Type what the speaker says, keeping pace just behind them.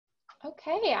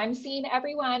Okay, I'm seeing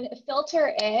everyone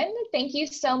filter in. Thank you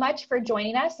so much for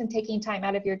joining us and taking time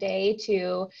out of your day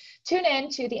to tune in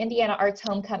to the Indiana Arts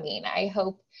Homecoming. I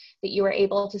hope that you were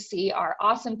able to see our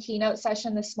awesome keynote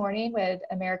session this morning with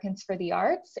Americans for the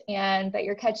Arts, and that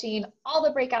you're catching all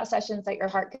the breakout sessions that your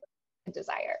heart could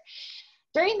desire.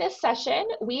 During this session,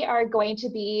 we are going to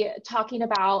be talking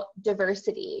about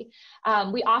diversity.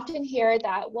 We often hear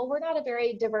that, well, we're not a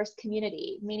very diverse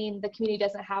community, meaning the community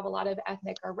doesn't have a lot of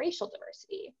ethnic or racial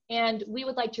diversity. And we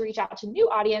would like to reach out to new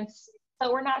audience,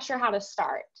 but we're not sure how to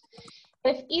start.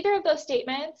 If either of those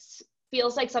statements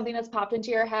feels like something that's popped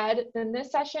into your head, then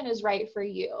this session is right for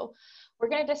you. We're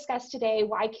going to discuss today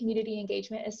why community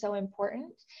engagement is so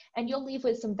important, and you'll leave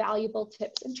with some valuable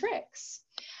tips and tricks.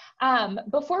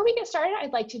 Before we get started,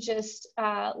 I'd like to just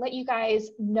let you guys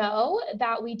know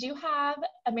that we do have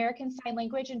American Sign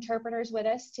Language interpreters with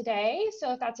us today.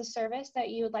 So if that's a service that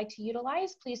you would like to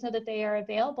utilize, please know that they are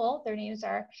available. Their names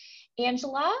are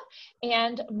Angela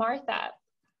and Martha,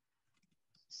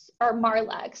 or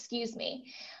Marla, excuse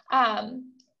me.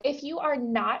 If you are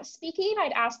not speaking,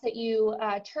 I'd ask that you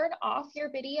turn off your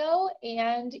video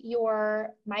and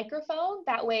your microphone.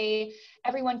 That way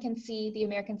everyone can see the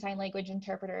American Sign Language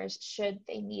interpreters should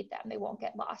they need them. They won't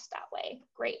get lost that way.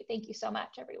 Great, thank you so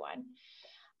much, everyone.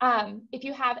 If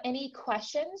you have any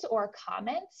questions or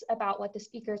comments about what the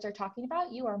speakers are talking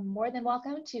about, you are more than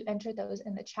welcome to enter those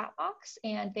in the chat box,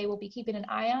 and they will be keeping an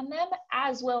eye on them,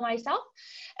 as will myself.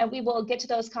 And we will get to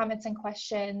those comments and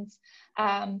questions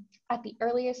at the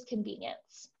earliest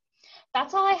convenience.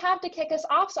 That's all I have to kick us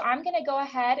off. So I'm gonna go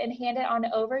ahead and hand it on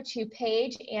over to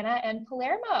Paige, Anna, and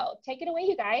Palermo. Take it away,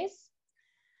 you guys.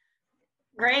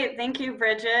 Great, thank you,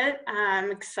 Bridget.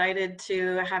 I'm excited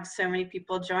to have so many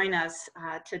people join us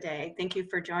today. Thank you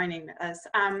for joining us.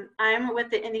 I'm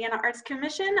with the Indiana Arts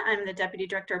Commission. I'm the Deputy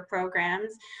Director of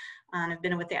Programs. I've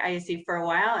been with the IAC for a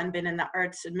while and been in the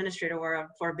Arts Administrator world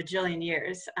for a bajillion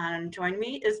years. Join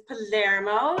me is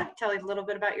Palermo. Tell us a little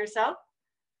bit about yourself.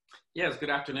 Yes, good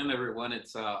afternoon, everyone.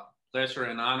 It's a pleasure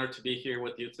and honor to be here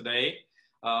with you today.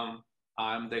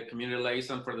 I'm the Community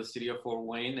Liaison for the City of Fort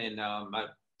Wayne, and I've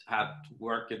had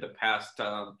worked in the past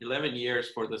 11 years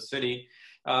for the city,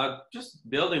 just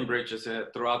building bridges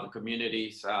throughout the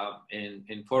communities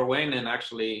in Fort Wayne and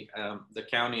actually the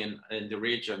county and the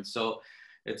region. So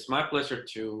it's my pleasure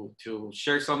to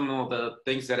share some of the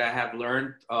things that I have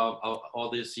learned all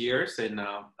these years, and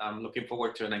I'm looking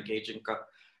forward to an engaging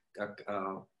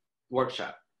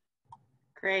workshop.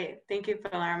 Great, thank you,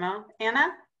 Palermo.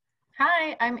 Anna?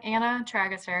 Hi, I'm Anna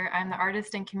Tragesser. I'm the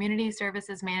Artist and Community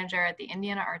Services Manager at the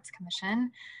Indiana Arts Commission.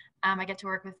 I get to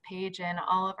work with Paige and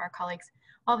all of our colleagues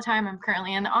all the time. I'm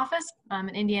currently in the office in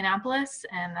Indianapolis,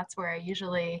 and that's where I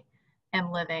usually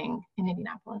am living, in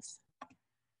Indianapolis.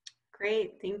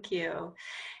 Great, thank you.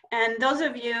 And those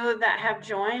of you that have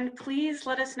joined, please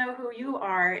let us know who you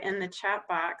are in the chat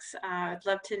box. I'd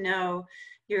love to know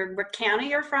what county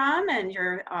you're from and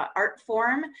your art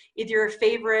form, either your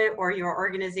favorite or your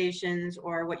organizations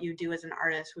or what you do as an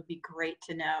artist would be great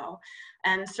to know.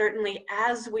 And certainly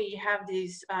as we have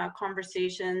these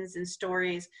conversations and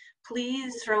stories,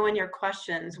 please throw in your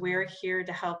questions. We're here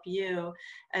to help you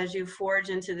as you forge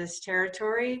into this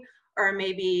territory, or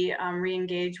maybe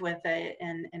re-engage with it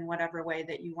in whatever way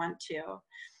that you want to.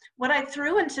 What I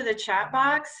threw into the chat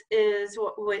box is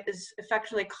what is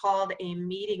effectively called a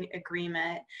meeting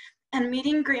agreement. And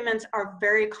meeting agreements are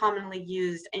very commonly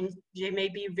used, and they may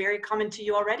be very common to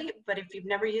you already, but if you've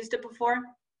never used it before,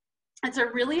 it's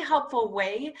a really helpful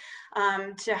way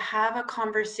to have a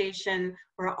conversation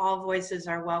where all voices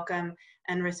are welcome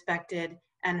and respected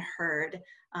and heard.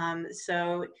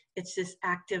 So it's just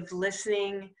active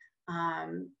listening.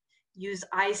 Use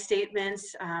I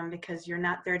statements because you're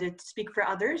not there to speak for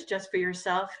others, just for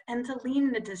yourself, and to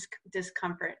lean the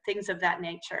discomfort, things of that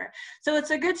nature. So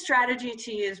it's a good strategy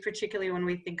to use, particularly when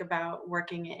we think about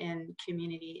working in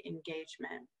community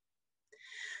engagement.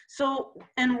 So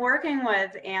in working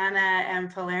with Anna and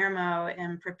Palermo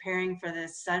and preparing for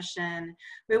this session,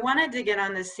 we wanted to get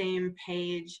on the same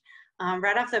page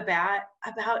right off the bat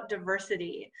about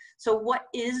diversity. So what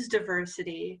is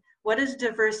diversity? What is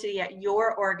diversity at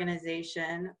your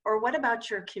organization, or what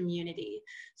about your community?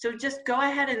 So just go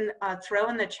ahead and throw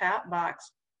in the chat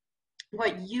box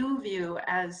what you view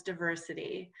as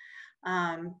diversity.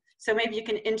 So maybe you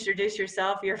can introduce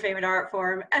yourself, your favorite art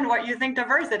form, and what you think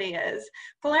diversity is.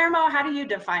 Palermo, how do you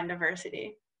define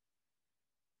diversity?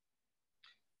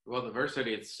 Well,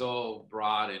 diversity is so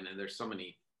broad, and there's so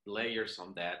many layers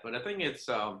on that, but I think it's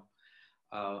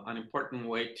an important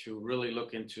way to really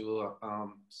look into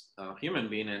a human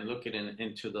being and looking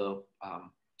into the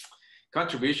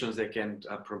contributions they can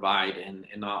provide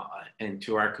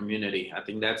into our community. I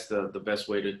think that's the best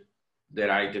way that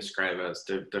I describe as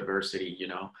diversity, you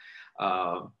know.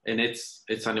 And it's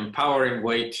an empowering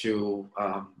way to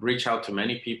reach out to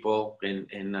many people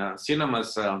and see them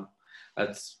as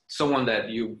someone that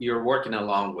you're working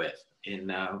along with.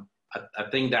 And I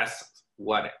think that's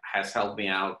what has helped me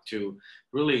out to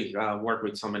really work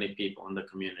with so many people in the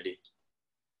community.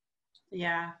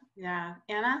 Yeah, yeah.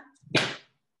 Anna?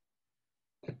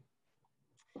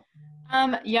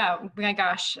 Yeah, my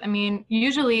gosh. I mean,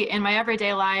 usually in my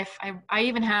everyday life, I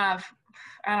even have,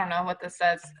 I don't know what this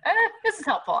says. This is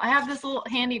helpful. I have this little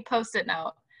handy Post-it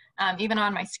note, even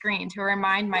on my screen, to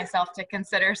remind myself to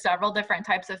consider several different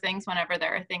types of things whenever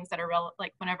there are things that are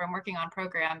like whenever I'm working on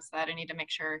programs that I need to make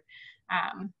sure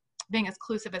being as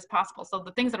inclusive as possible. So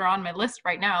the things that are on my list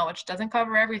right now, which doesn't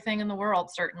cover everything in the world,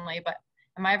 certainly, but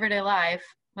in my everyday life,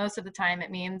 most of the time it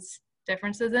means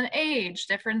differences in age,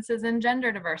 differences in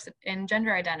gender diversity, in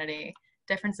gender identity,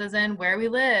 differences in where we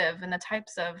live and the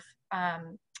types of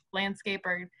landscape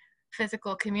or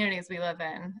physical communities we live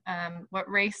in, what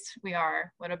race we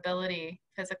are, what ability,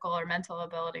 physical or mental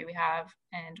ability we have,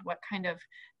 and what kind of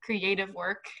creative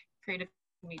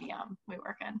medium we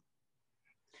work in.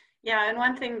 Yeah, and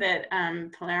one thing that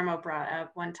Palermo brought up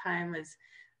one time was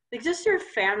like just your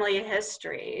family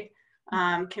history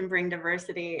can bring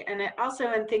diversity. And it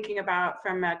also, in thinking about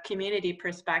from a community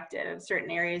perspective,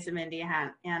 certain areas of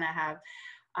Indiana have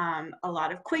a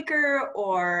lot of Quaker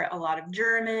or a lot of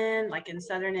German, like in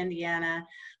Southern Indiana.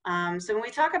 So when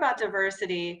we talk about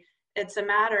diversity, it's a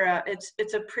matter of,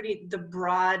 it's a pretty, the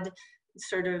broad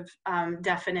sort of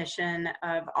definition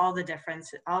of all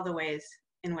the ways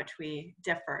in which we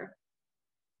differ.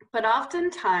 But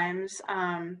oftentimes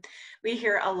we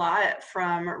hear a lot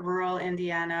from rural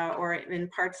Indiana or in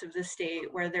parts of the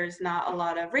state where there's not a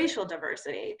lot of racial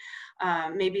diversity.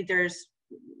 Maybe there's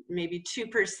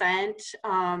 2%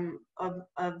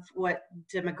 of what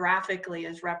demographically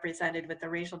is represented with the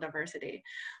racial diversity.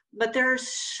 But there are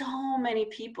so many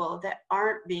people that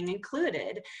aren't being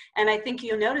included. And I think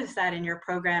you'll notice that in your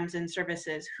programs and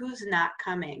services, who's not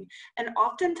coming. And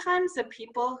oftentimes the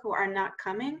people who are not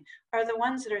coming are the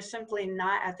ones that are simply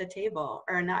not at the table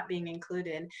or not being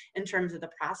included in terms of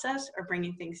the process or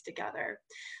bringing things together.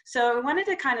 So I wanted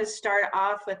to kind of start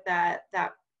off with that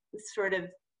sort of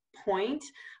point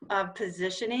of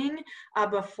positioning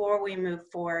before we move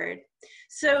forward.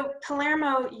 So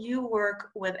Palermo, you work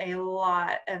with a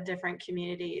lot of different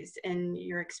communities in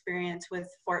your experience with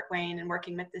Fort Wayne and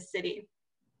working with the city.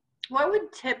 What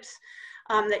would tips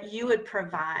that you would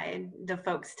provide the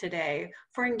folks today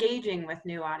for engaging with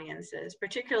new audiences,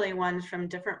 particularly ones from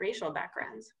different racial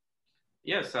backgrounds?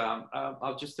 Yes,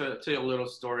 I'll just tell you a little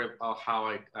story about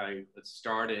how I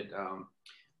started.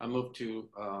 I moved to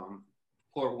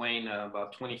Fort Wayne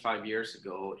about 25 years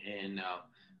ago, and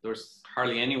there was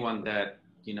hardly anyone that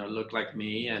looked like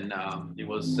me, and it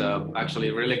was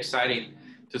actually really exciting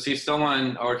to see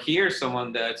someone or hear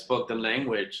someone that spoke the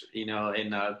language,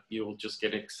 and you'll just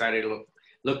get excited,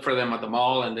 look for them at the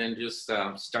mall, and then just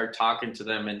start talking to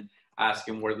them and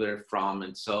asking where they're from.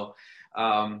 And so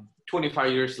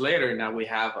 25 years later, now we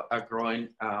have a growing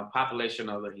population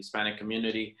of the Hispanic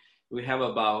community. We have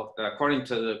about, according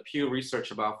to the Pew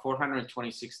Research, about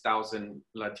 426,000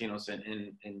 Latinos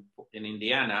in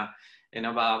Indiana, and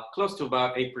close to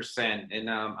about 8%. And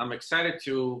I'm excited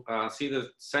to see the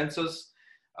census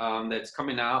that's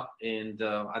coming out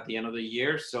at the end of the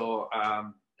year. So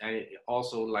I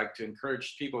also like to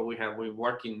encourage people. We're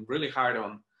working really hard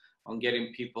on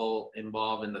getting people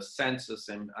involved in the census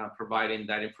and providing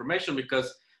that information,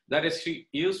 because that is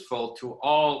useful to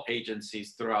all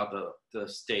agencies throughout the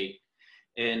state.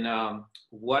 And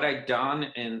what I've done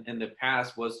in the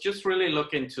past was just really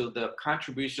look into the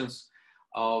contributions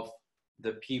of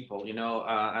the people,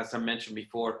 as I mentioned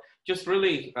before, just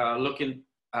really looking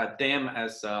at them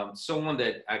as someone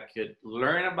that I could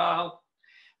learn about,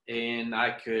 and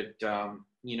I could,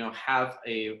 have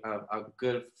a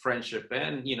good friendship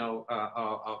and,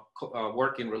 a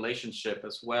working relationship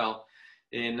as well.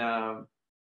 And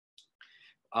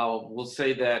I will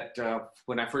say that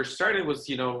when I first started was,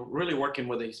 really working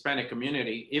with the Hispanic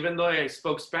community. Even though I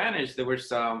spoke Spanish, there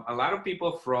was a lot of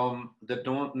people from the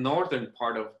northern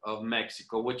part of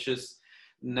Mexico, which is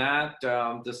not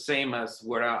the same as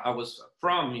where I was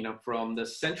from, from the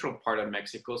central part of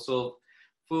Mexico. So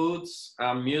foods,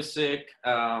 music,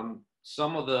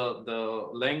 some of the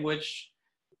language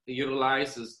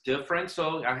utilized is different.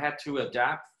 So I had to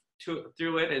adapt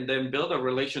through it and then build a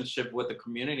relationship with the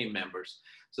community members.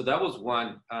 So that was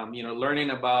one,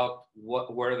 learning about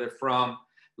where they're from,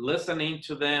 listening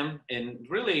to them and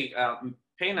really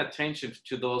paying attention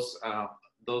to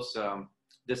those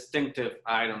distinctive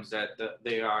items that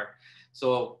they are.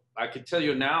 So I can tell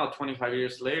you now, 25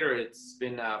 years later, it's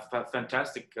been a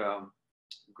fantastic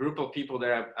group of people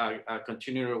that I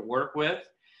continue to work with.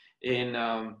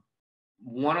 And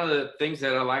one of the things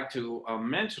that I like to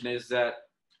mention is that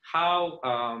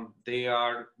how they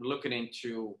are looking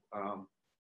into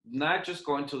not just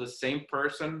going to the same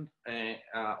person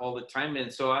all the time.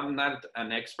 And so I'm not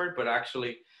an expert, but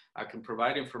actually I can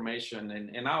provide information.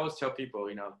 And I always tell people,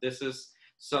 you know, this is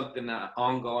something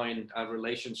ongoing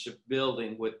relationship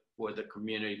building with the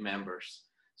community members.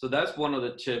 So that's one of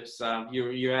the tips.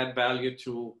 You add value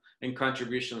to and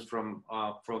contributions from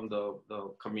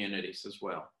the communities as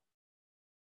well.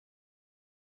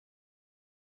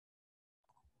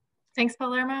 Thanks,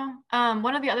 Palermo.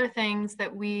 One of the other things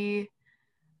that we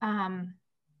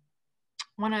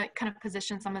want to kind of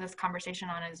position some of this conversation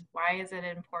on is, why is it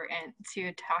important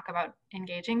to talk about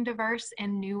engaging diverse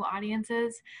and new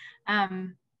audiences?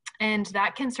 And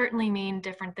that can certainly mean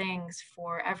different things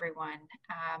for everyone.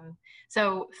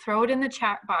 So throw it in the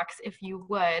chat box if you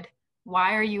would.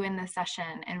 Why are you in this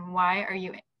session, and why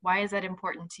is that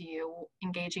important to you,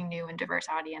 engaging new and diverse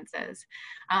audiences?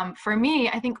 For me,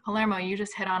 I think, Palermo, you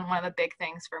just hit on one of the big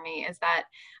things for me, is that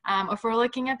if we're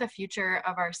looking at the future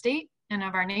of our state and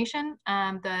of our nation,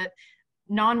 the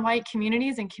non-white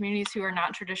communities and communities who are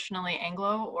not traditionally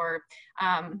Anglo or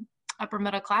upper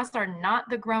middle class are not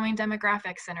the growing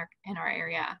demographics in our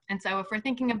area. And so if we're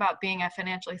thinking about being a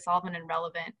financially solvent and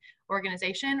relevant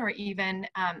organization, or even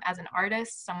as an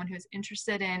artist, someone who's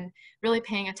interested in really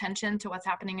paying attention to what's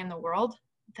happening in the world,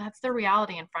 that's the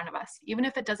reality in front of us. Even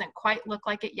if it doesn't quite look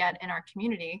like it yet in our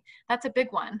community, that's a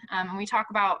big one. And I talk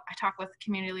with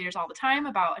community leaders all the time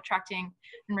about attracting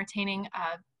and retaining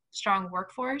a strong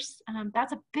workforce.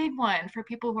 That's a big one for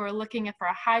people who are looking for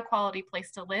a high quality place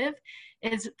to live,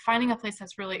 is finding a place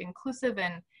that's really inclusive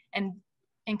and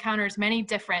encounters many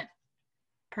different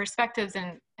perspectives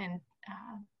and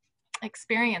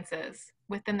experiences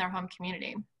within their home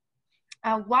community.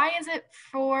 Why is it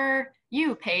for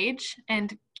you, Paige?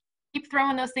 And keep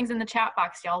throwing those things in the chat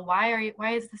box, y'all. Why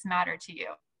does this matter to you?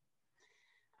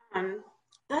 I've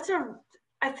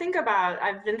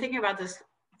been thinking about this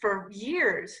for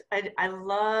years. I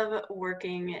love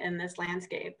working in this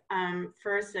landscape.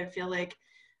 First, I feel like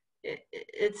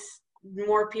it's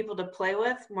more people to play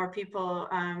with, more people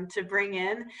to bring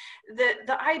in.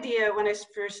 The idea when I was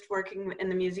first working in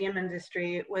the museum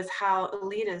industry was how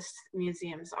elitist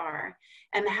museums are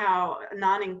and how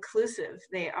non-inclusive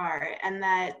they are, and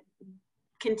that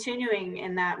continuing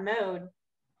in that mode,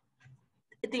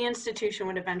 the institution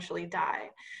would eventually die.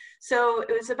 So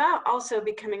it was about also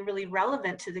becoming really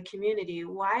relevant to the community.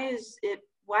 Why is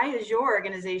your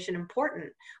organization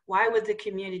important? Why would the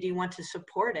community want to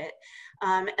support it?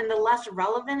 And the less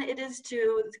relevant it is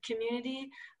to the community,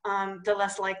 the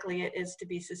less likely it is to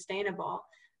be sustainable.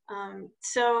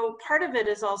 So part of it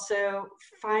is also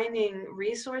finding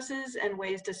resources and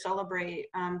ways to celebrate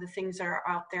the things that are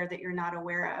out there that you're not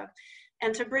aware of,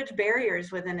 and to bridge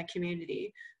barriers within a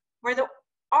community where the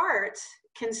arts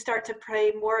can start to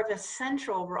play more of a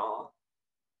central role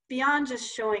beyond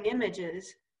just showing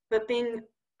images, but being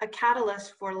a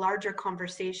catalyst for larger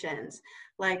conversations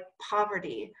like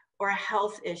poverty or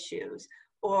health issues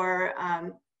or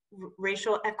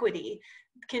racial equity.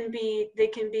 They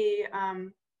can be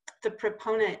the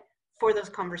proponent for those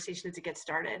conversations to get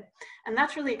started. And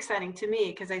that's really exciting to me,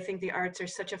 because I think the arts are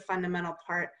such a fundamental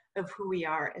part of who we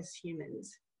are as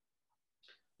humans.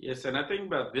 Yes, and I think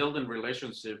about building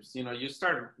relationships, you know, you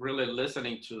start really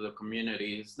listening to the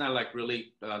community. It's not like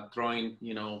really throwing,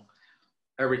 you know,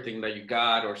 everything that you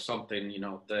got or something, you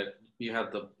know, that you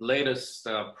have the latest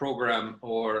program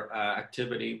or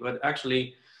activity, but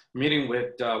actually meeting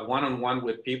with one-on-one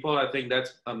with people. I think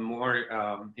that's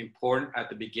more important at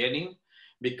the beginning,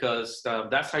 because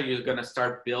that's how you're going to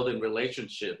start building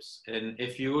relationships. And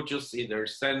if you just either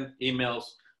send emails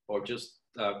or just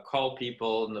call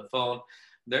people on the phone,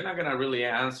 they're not going to really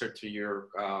answer to your,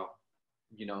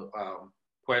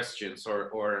 questions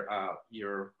or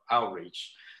your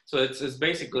outreach. So it's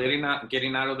basically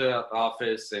getting out of the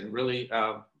office and really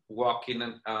walking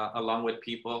along with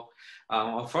people.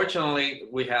 Unfortunately,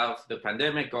 we have the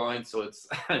pandemic going, so it's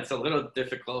a little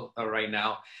difficult right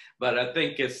now. But I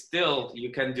think it's still, you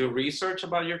can do research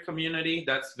about your community.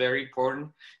 That's very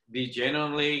important. Be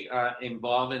genuinely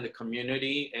involved in the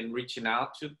community and reaching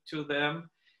out to them.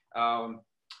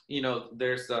 You know,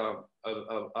 there's a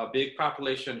big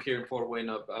population here in Fort Wayne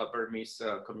of Burmese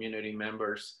community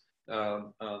members.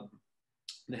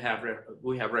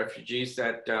 we have refugees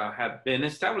that have been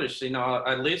established,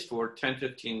 at least for 10,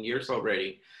 15 years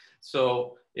already.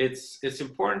 So it's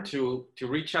important to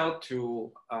reach out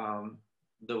to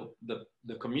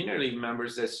the community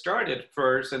members that started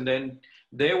first, and then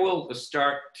they will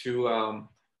start to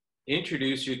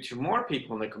introduce you to more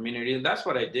people in the community. And that's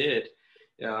what I did.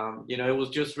 It was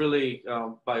just really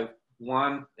by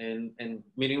one and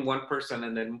meeting one person,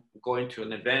 and then going to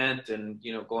an event, and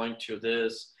going to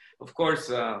this. Of course,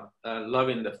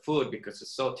 loving the food because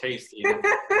it's so tasty.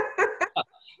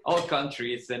 All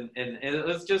countries, and it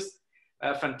was just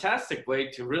a fantastic way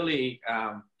to really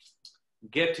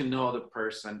get to know the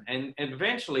person, and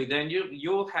eventually, then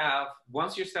you'll have,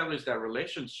 once you establish that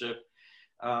relationship,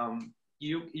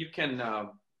 you can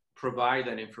provide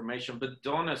that information, but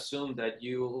don't assume that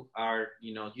you are,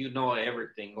 know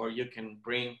everything, or you can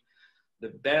bring the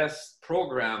best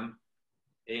program.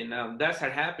 And that's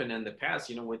had happened in the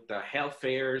past, with the health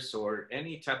fairs or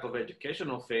any type of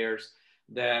educational fairs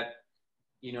that,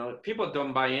 people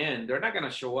don't buy in. They're not going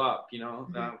to show up.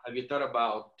 Have you thought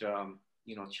about,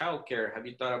 childcare? Have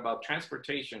you thought about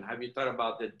transportation? Have you thought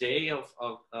about the day of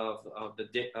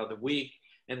the week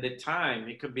and the time?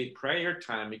 It could be prayer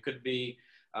time. It could be,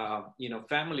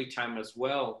 family time as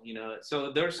well.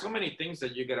 So there's so many things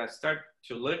that you got to start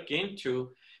to look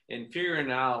into and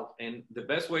figuring out. And the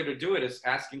best way to do it is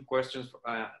asking questions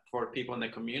for people in the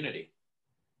community.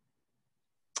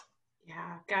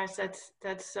 Yeah, gosh,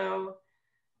 that's so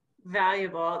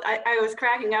valuable. I was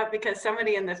cracking up because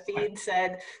somebody in the feed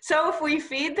said, so if we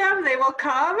feed them, they will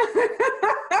come.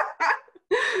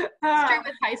 It's true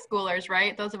with high schoolers,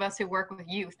 right? Those of us who work with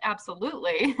youth,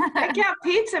 absolutely. Yeah,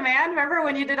 pizza, man. Remember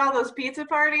when you did all those pizza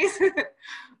parties?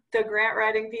 The grant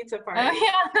writing pizza party.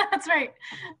 Yeah, that's right.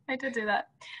 I did do that.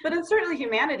 But it's certainly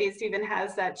humanities even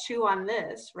has that chew on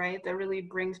this, right? That really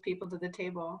brings people to the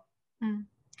table.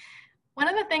 One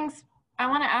of the things I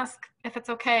want to ask, if it's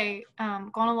okay,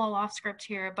 going a little off script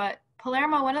here, but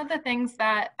Palermo, one of the things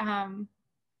that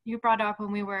you brought up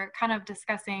when we were kind of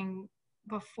discussing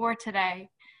before today,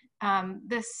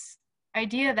 this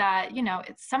idea that,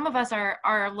 some of us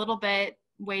are a little bit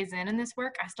ways in this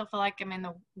work. I still feel like I'm in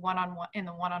the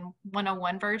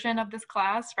one-on-one version of this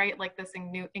class, right? Like this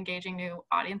engaging new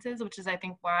audiences, which is, I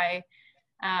think, why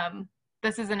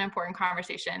this is an important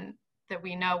conversation, that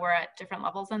we know we're at different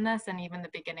levels in this, and even the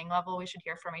beginning level, we should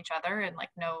hear from each other and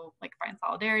find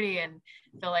solidarity and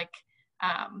feel like,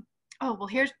 oh, well,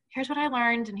 here's what I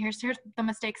learned, and here's the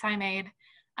mistakes I made.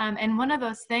 And one of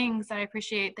those things that I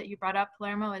appreciate that you brought up,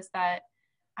 Palermo, is that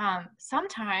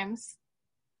sometimes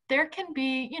there can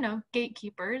be,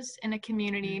 gatekeepers in a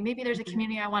community. Maybe there's a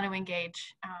community I want to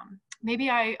engage. Maybe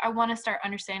I want to start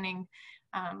understanding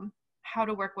how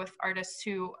to work with artists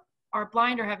who are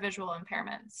blind or have visual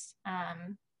impairments.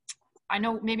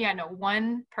 Maybe I know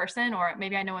one person, or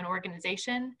maybe I know an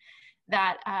organization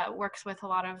that works with a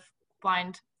lot of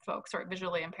blind folks or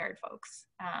visually impaired folks.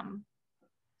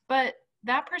 But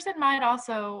that person might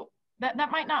also, that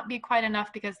might not be quite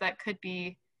enough, because it could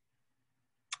be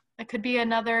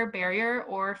another barrier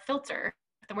or filter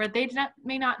where they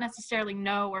may not necessarily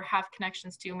know or have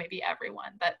connections to maybe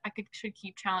everyone, that should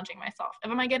keep challenging myself.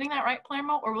 Am I getting that right,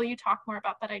 Palermo, or will you talk more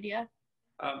about that idea?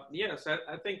 Yes,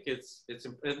 I think it's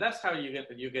that's how you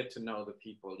get to know the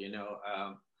people.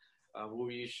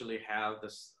 We usually have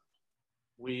this.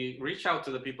 We reach out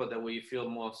to the people that we feel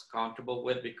most comfortable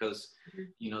with, because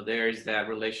there is that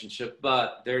relationship.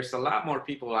 But there's a lot more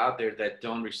people out there that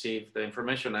don't receive the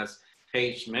information, as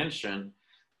Paige mentioned.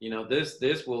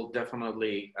 This will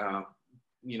definitely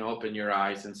open your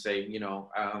eyes and say,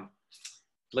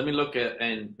 let me look at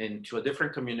into a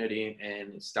different community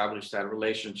and establish that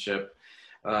relationship.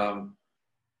 And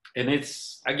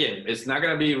it's not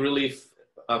going to be really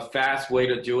a fast way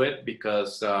to do it,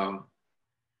 because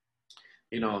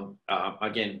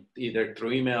again, either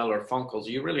through email or phone calls,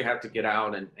 you really have to get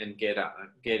out and get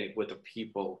it with the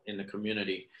people in the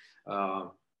community.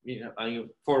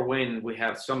 Fort Wayne, we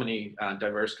have so many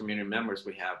diverse community members.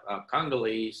 We have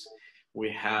Congolese,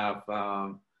 we have,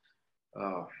 of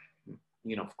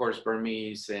course,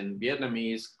 Burmese and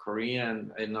Vietnamese,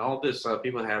 Korean, and all this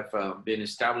people have been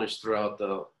established throughout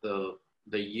the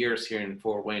years here in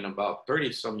Fort Wayne, about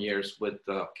 30 some years, with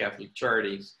Catholic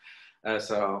Charities as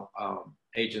a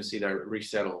agency that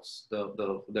resettles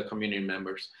the community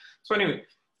members. So anyway,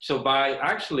 so by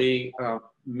actually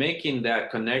making that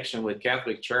connection with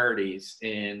Catholic Charities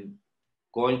and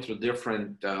going through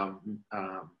different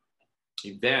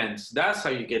events, that's how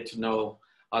you get to know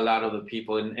a lot of the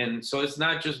people. And so it's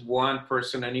not just one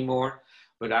person anymore,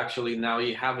 but actually now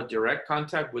you have a direct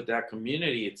contact with that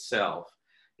community itself.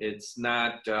 It's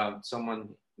not someone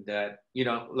that, you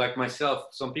know, like myself,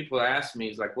 some people ask me,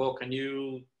 it's like, well, can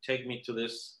you take me to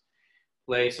this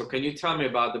place, or can you tell me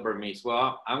about the Burmese?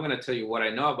 Well, I'm going to tell you what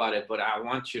I know about it, but I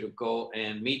want you to go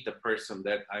and meet the person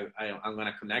that I'm going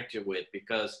to connect you with,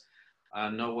 because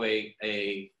no way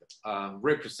a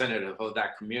representative of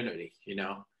that community, you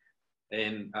know.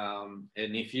 And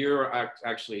if you're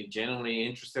actually genuinely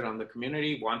interested in the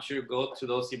community, want you to go to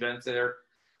those events that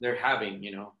they're having,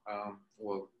 you know,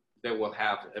 well, they will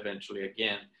have eventually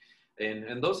again.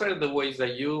 And those are the ways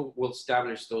that you will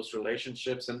establish those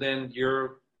relationships, and then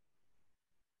your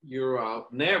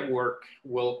network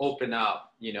will open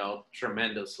up, you know,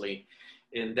 tremendously.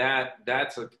 And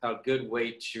that's a good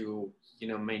way to, you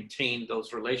know, maintain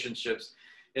those relationships.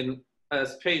 And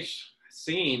as Paige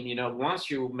seen, you know,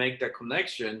 once you make that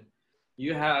connection,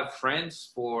 you have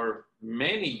friends for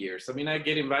many years. I mean, I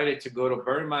get invited to go to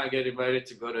Burma, I get invited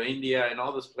to go to India and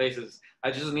all those places.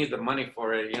 I just need the money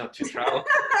for it, you know, to travel.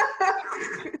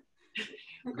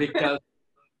 Because,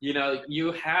 you know,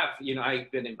 you have, you know,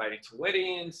 I've been invited to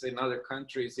weddings in other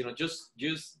countries, you know, just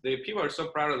the people are so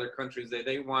proud of their countries that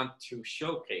they want to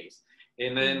showcase.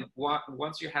 And then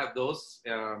once you have those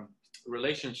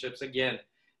relationships, again,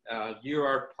 you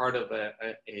are part of a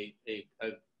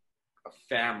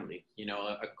family, you know,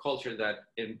 a culture that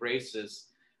embraces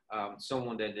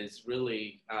someone that is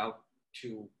really out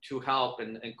to help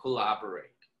and collaborate.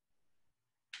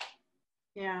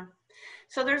 Yeah.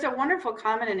 So there's a wonderful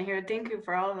comment in here. Thank you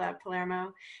for all of that,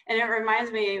 Palermo. And it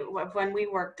reminds me of when we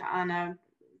worked on a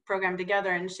program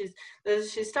together, and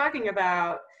she's talking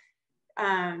about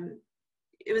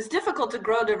it was difficult to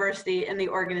grow diversity in the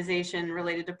organization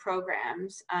related to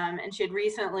programs. And she had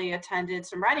recently attended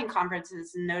some writing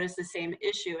conferences and noticed the same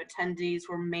issue. Attendees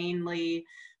were mainly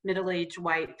middle-aged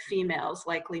white females,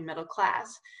 likely middle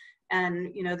class.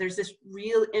 And, you know, there's this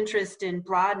real interest in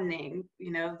broadening, you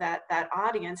know, that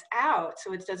audience out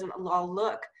so it doesn't all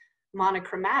look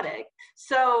monochromatic.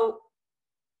 So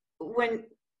when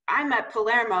I met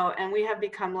Palermo, and we have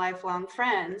become lifelong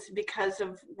friends because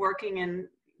of working in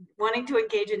wanting to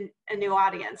engage in a new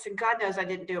audience, and God knows I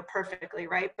didn't do it perfectly,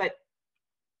 right? But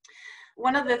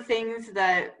one of the things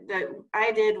that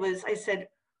I did was I said,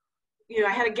 you know,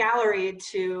 I had a gallery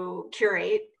to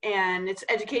curate, and it's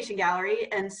education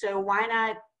gallery, and so why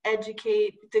not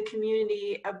educate the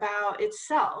community about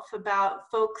itself, about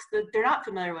folks that they're not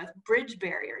familiar with, bridge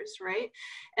barriers, right?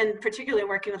 And particularly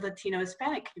working with Latino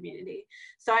Hispanic community.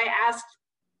 So I asked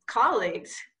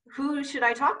colleagues, who should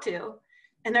I talk to?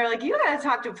 And they're like, you gotta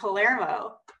talk to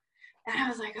Palermo. And I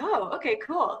was like, oh, okay,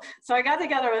 cool. So I got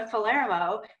together with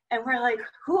Palermo, and we're like,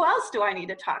 who else do I need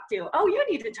to talk to? Oh, you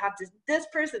need to talk to this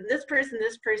person, this person,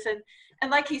 this person. And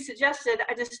like he suggested,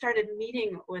 I just started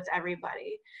meeting with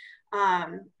everybody.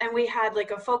 And we had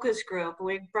like a focus group.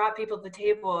 We brought people to the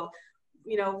table.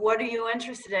 You know, what are you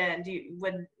interested in?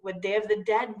 Would Day of the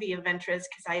Dead be of interest?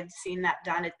 Because I had seen that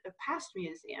done at the past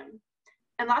museum.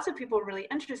 And lots of people were really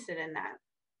interested in that.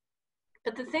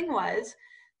 But the thing was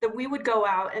that we would go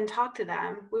out and talk to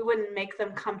them. We wouldn't make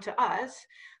them come to us.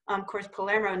 Of course,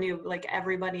 Palermo knew like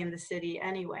everybody in the city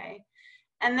anyway.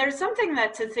 And there's something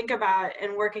that to think about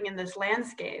in working in this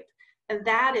landscape, and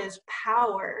that is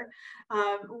power.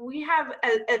 We have,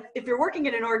 if you're working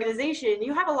in an organization,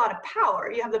 you have a lot of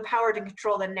power. You have the power to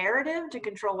control the narrative, to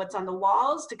control what's on the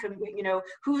walls, to, you know,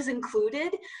 who's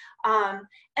included.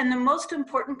 And the most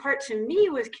important part to me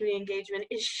with community engagement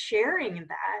is sharing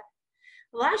that.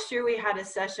 Last year we had a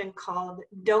session called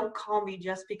Don't Call Me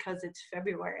Just Because It's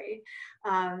February.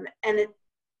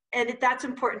 That's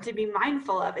important to be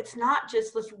mindful of. It's not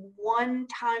just this one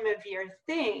time of year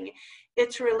thing,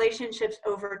 it's relationships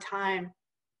over time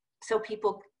so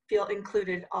people feel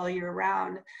included all year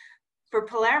round. For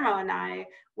Palermo and I,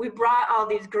 we brought all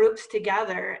these groups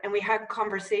together and we had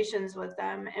conversations with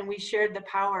them, and we shared the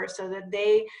power so that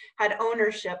they had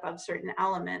ownership of certain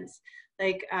elements.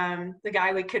 Like the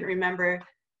guy we couldn't remember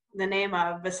the name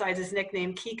of besides his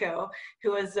nickname Kiko,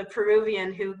 who was a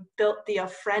Peruvian who built the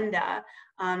Ofrenda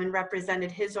and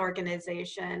represented his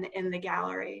organization in the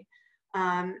gallery.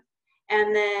 And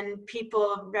then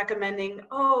people recommending,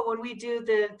 oh, when we do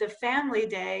the family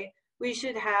day, we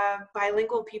should have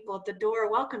bilingual people at the door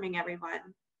welcoming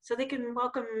everyone so they can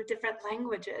welcome different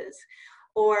languages,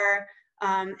 or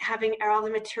having all the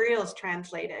materials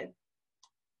translated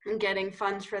and getting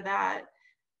funds for that.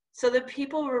 So the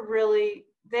people were really,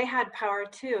 they had power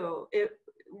too.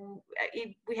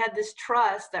 We had this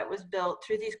trust that was built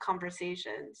through these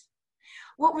conversations.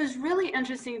 What was really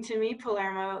interesting to me,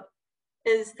 Palermo,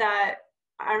 is that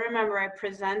I remember I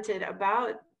presented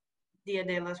about Dia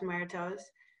de los Muertos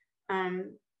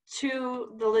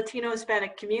to the Latino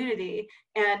Hispanic community.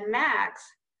 And Max,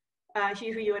 who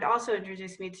you had also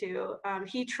introduced me to,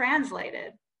 he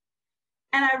translated.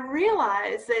 And I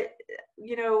realized that,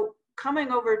 you know,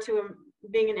 coming over to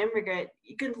being an immigrant,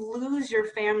 you can lose your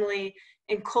family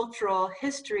and cultural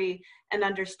history and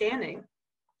understanding.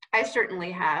 I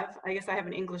certainly have. I guess I have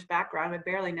an English background. I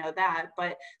barely know that.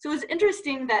 But so it was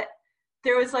interesting that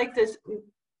there was like this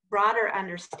broader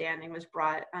understanding was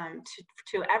brought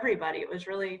to everybody. It was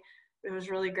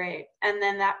really great. And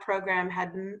then that program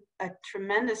had a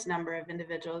tremendous number of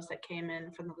individuals that came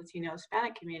in from the Latino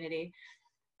Hispanic community.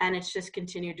 And it's just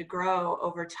continued to grow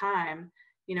over time,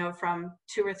 you know, from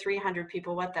 200 or 300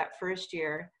 people, that first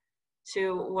year,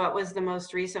 to what was the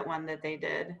most recent one that they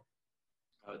did.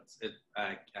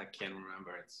 I can't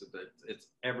remember. It's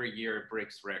every year it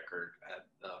breaks record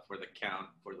for the count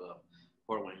for the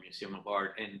Fort Wayne Museum of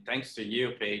Art. And thanks to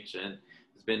you, Paige, and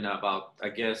it's been about, I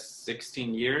guess,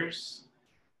 16 years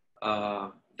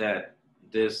that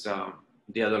this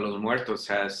Dia de los Muertos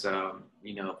has,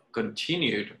 you know,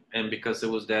 continued. And because it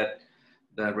was that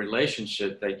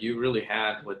relationship that you really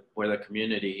had with the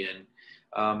community,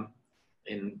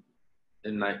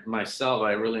 and myself,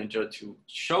 I really enjoyed to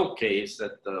showcase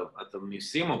at the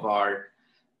Museum of Art,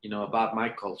 you know, about my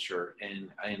culture and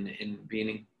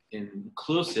being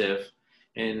inclusive,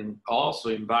 and also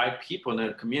invite people in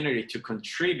the community to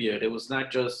contribute. It was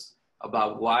not just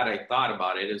about what I thought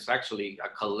about it. It's actually a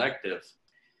collective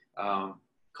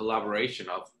collaboration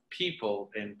of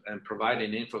people and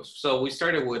providing info. So we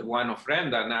started with one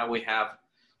ofrenda. Now we have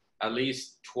at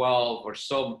least 12 or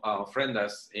so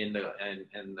ofrendas in the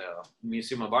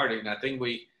Museum of Art. And I think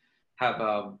we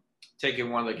have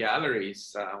taken one of the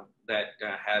galleries that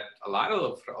had a lot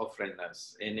of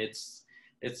ofrendas. And it's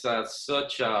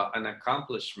such an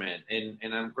accomplishment.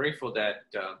 And I'm grateful that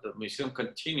the museum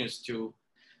continues to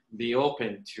be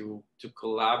open to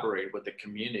collaborate with the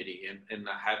community and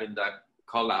having that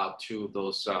call out to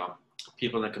those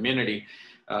people in the community.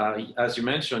 As you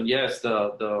mentioned, yes,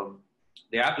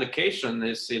 the application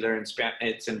is either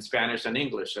it's in Spanish and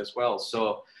English as well.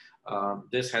 So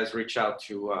this has reached out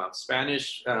to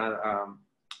Spanish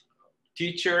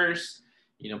teachers,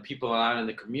 you know, people out in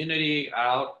the community,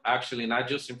 actually not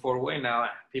just in Fort Wayne now,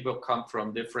 people come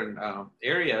from different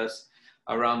areas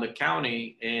around the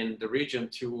county and the region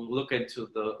to look into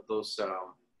those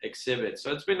exhibits.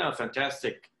 So it's been a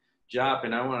fantastic job,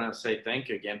 and I want to say thank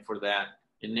you again for that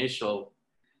initial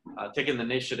taking the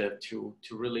initiative to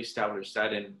really establish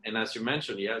that. And as you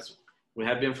mentioned, yes, we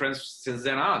have been friends since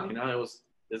then on. You know,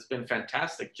 it's been a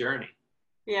fantastic journey.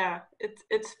 Yeah,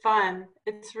 it's fun.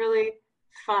 It's really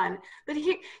fun. But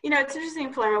you know, it's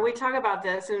interesting, Palermo, we talk about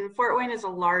this, and Fort Wayne is a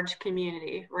large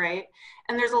community, right?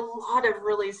 And there's a lot of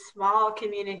really small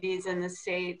communities in the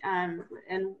state. And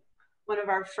one of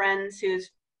our friends who's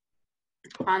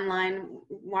online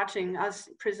watching us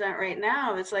present right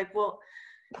now is like, well,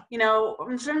 you know,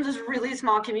 in terms of this really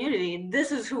small community,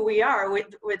 this is who we are.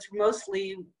 It's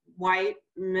mostly white,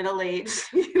 middle-aged.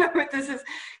 You know, this is,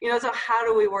 you know. So how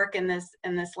do we work in this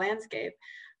landscape?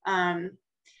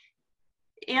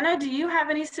 Anna, do you have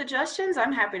any suggestions?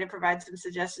 I'm happy to provide some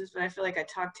suggestions, but I feel like I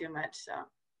talk too much. So.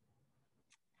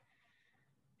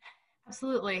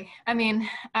 Absolutely. I mean,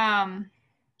 I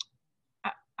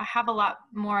have a lot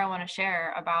more I want to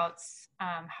share about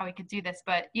how we could do this,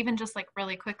 but even just like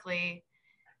really quickly,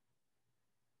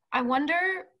 I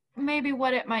wonder maybe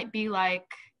what it might be like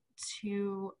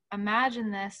to imagine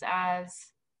this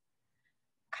as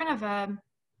kind of a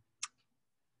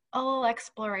little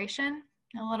exploration,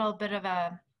 a little bit of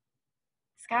a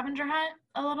scavenger hunt,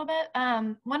 a little bit.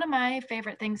 One of my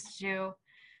favorite things to do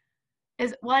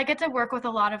is, well, I get to work with a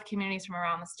lot of communities from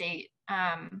around the state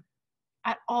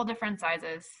at all different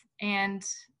sizes, and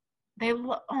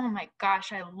oh my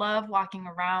gosh, I love walking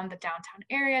around the downtown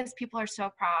areas. People are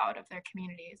so proud of their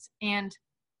communities. And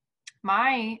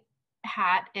my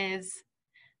hat is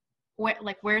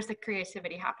where's the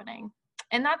creativity happening?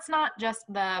 And that's not just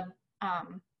the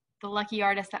lucky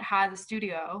artist that has a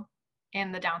studio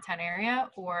in the downtown area,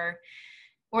 or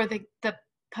the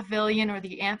pavilion or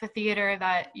the amphitheater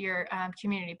that your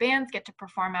community bands get to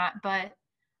perform at, but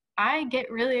I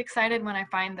get really excited when I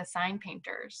find the sign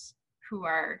painters who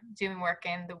are doing work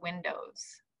in the windows.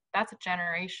 That's a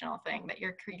generational thing that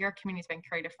your community's been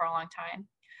creative for a long time.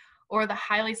 Or the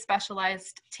highly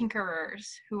specialized tinkerers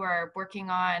who are working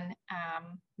on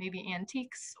maybe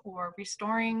antiques or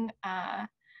restoring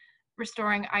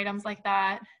items like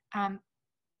that.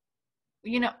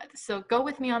 You know, so go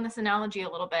with me on this analogy a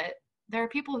little bit. There are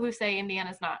people who say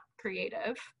Indiana's not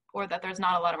creative, or that there's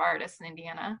not a lot of artists in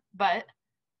Indiana, but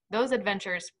those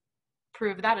adventures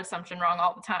prove that assumption wrong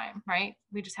all the time, right?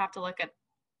 We just have to look at,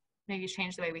 maybe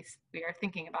change the way we are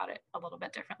thinking about it a little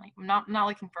bit differently. I'm not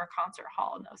looking for a concert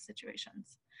hall in those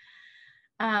situations.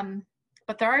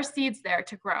 But there are seeds there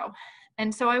to grow.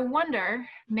 And so I wonder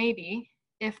maybe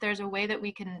if there's a way that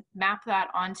we can map that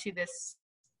onto this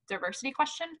diversity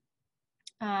question.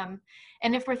 And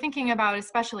if we're thinking about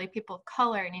especially people of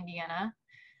color in Indiana,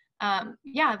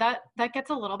 yeah, that gets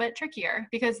a little bit trickier,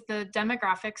 because the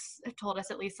demographics have told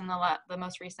us, at least in the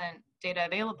most recent data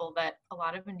available, that a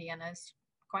lot of Indiana is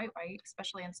quite white,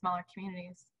 especially in smaller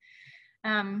communities.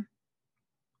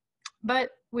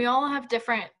 But we all have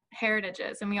different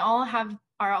heritages, and we all have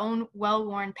our own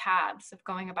well-worn paths of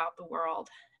going about the world.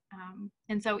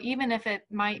 And so even if it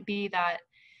might be that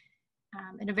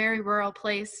in a very rural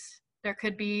place, there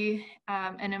could be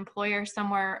an employer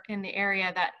somewhere in the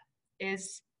area that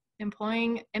is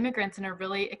employing immigrants in a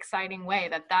really exciting way,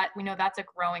 that we know that's a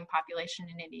growing population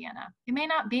in Indiana. It may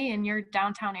not be in your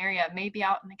downtown area, it may be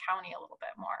out in the county a little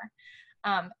bit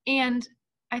more. And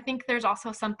I think there's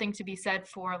also something to be said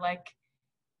for, like,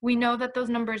 we know that those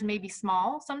numbers may be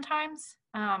small sometimes,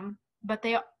 but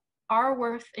they are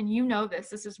worth, and you know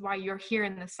this is why you're here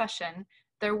in this session,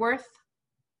 they're worth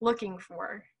looking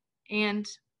for and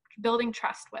building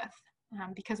trust with,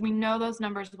 because we know those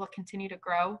numbers will continue to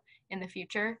grow in the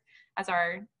future, as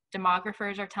our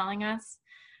demographers are telling us.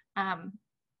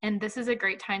 And this is a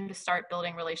great time to start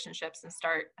building relationships and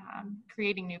start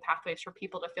creating new pathways for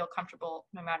people to feel comfortable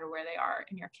no matter where they are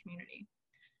in your community.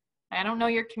 I don't know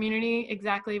your community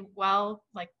exactly well,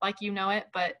 like you know it,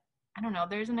 but I don't know,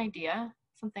 there's an idea,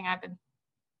 something I've been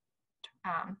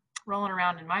rolling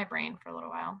around in my brain for a little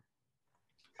while.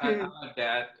 I like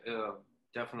that.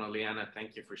 Definitely, Anna,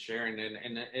 thank you for sharing.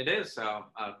 And it is a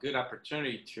good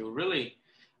opportunity to really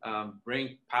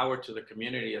bring power to the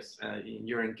community as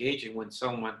you're engaging with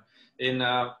someone. And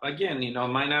again, you know,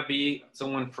 it might not be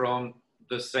someone from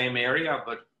the same area,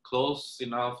 but close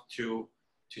enough to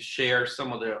share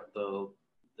some of their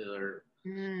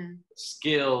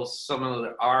skills, some of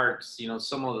the arts, you know,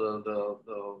 some of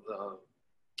the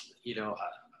you know,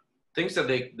 things that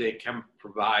they can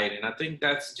provide. And I think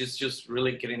that's just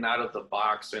really getting out of the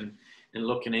box and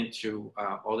looking into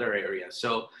other areas.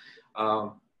 So,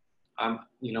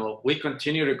 you know, we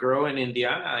continue to grow in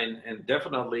Indiana, and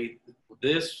definitely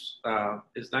this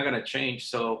is not going to change.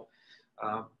 So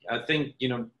I think, you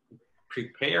know,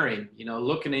 preparing, you know,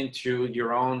 looking into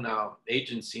your own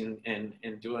agency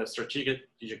and do a strategic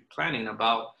planning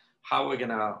about how we're going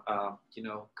to, you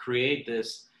know, create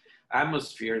this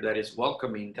atmosphere that is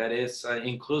welcoming, that is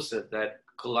inclusive, that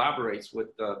collaborates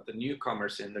with the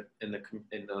newcomers in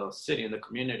the city, in the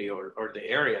community, or the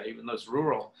area, even though it's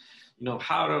rural. You know,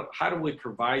 how do we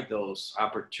provide those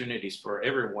opportunities for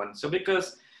everyone? So,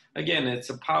 because again, it's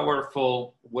a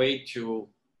powerful way to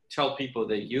tell people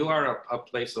that you are a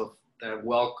place that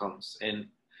welcomes, and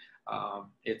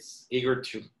it's eager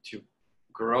to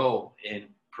grow and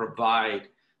provide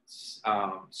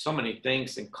so many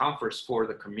things and comforts for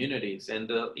the communities. And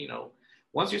you know,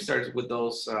 once you start with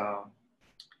those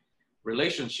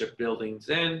relationship buildings,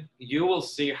 then you will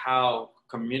see how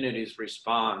communities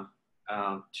respond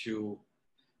to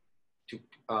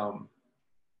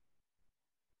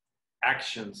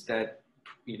actions that,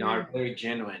 you know, are very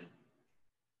genuine.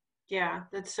 Yeah,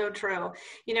 that's so true.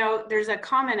 You know, there's a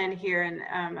comment in here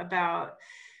about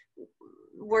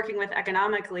working with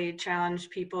economically challenged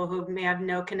people who may have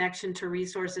no connection to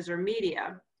resources or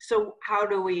media. So how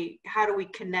do we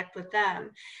connect with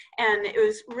them? And it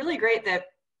was really great that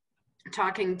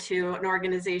talking to an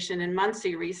organization in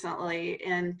Muncie recently,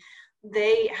 and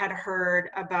they had heard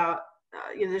about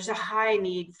you know, there's a high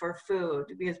need for food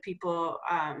because people,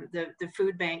 the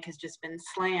food bank has just been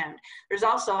slammed. There's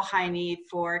also a high need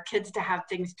for kids to have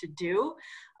things to do.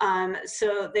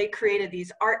 So they created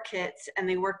these art kits, and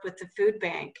they worked with the food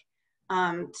bank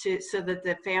so that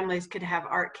the families could have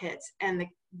art kits, and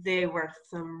they were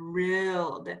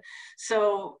thrilled.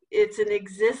 So it's an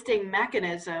existing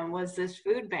mechanism, was this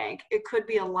food bank. It could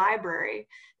be a library.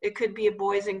 It could be a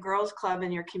boys and girls club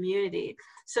in your community.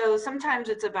 So sometimes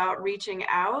it's about reaching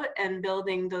out and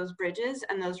building those bridges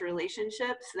and those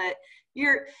relationships that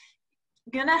you're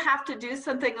gonna have to do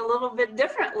something a little bit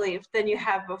differently than you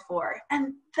have before.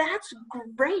 And that's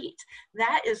great.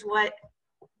 That is what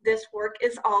this work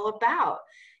is all about.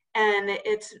 And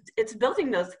it's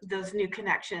building those new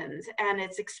connections, and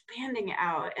it's expanding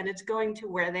out, and it's going to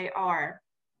where they are,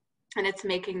 and it's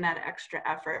making that extra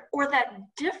effort, or that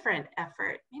different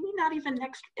effort, maybe not even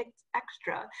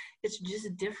extra, it's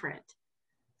just different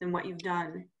than what you've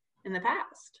done in the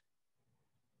past.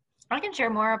 I can share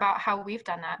more about how we've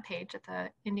done that, Paige, at the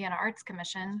Indiana Arts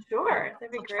Commission. Sure,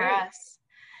 that'd be For great. us.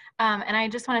 And I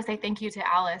just want to say thank you to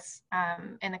Alice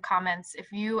in the comments.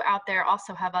 If you out there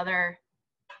also have other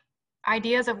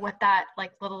ideas of what that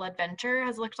like little adventure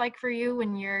has looked like for you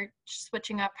when you're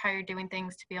switching up how you're doing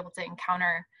things to be able to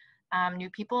encounter new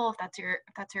people, if that's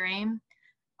your aim,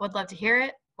 would love to hear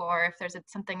it. Or if there's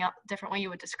something else, different way you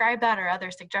would describe that, or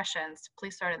other suggestions,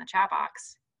 please throw it in the chat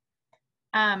box.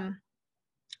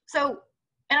 So,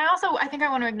 and I think I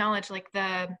want to acknowledge like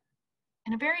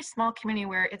in a very small community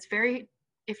where it's very,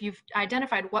 if you've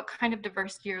identified what kind of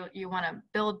diversity you want to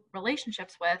build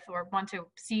relationships with or want to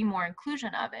see more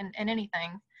inclusion of in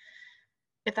anything,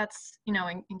 if that's, you know,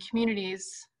 in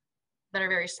communities that are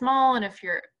very small, and if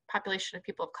your population of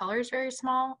people of color is very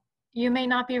small, you may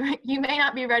not be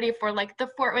ready for like the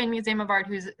Fort Wayne Museum of Art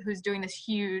who's doing this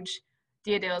huge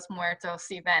Dia de los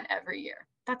Muertos event every year.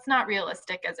 That's not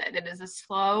realistic, is it? It is a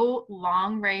slow,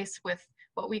 long race with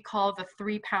what we call the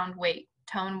 3-pound weight,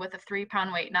 tone with a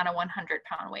 3-pound weight, not a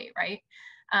 100-pound weight, right?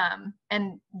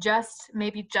 And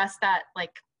maybe just that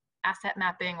like asset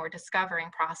mapping or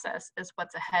discovering process is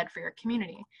what's ahead for your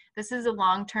community. This is a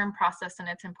long-term process, and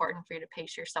it's important for you to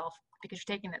pace yourself because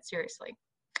you're taking it seriously.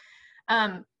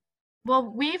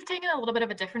 Well, we've taken a little bit of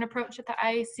a different approach at the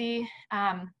IAC.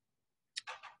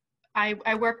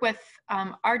 I work with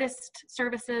artist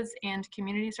services and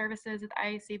community services at the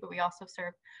IAC, but we also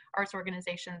serve arts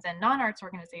organizations and non-arts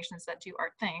organizations that do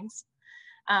art things.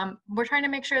 We're trying to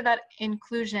make sure that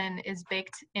inclusion is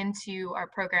baked into our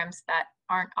programs that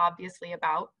aren't obviously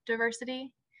about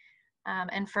diversity.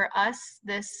 And for us,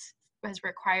 this has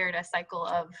required a cycle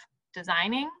of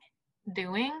designing,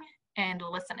 doing, and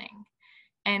listening.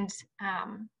 And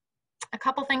a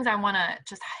couple things I want to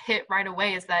just hit right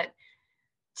away is that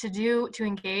to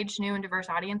engage new and diverse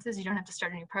audiences, you don't have to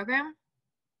start a new program.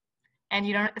 And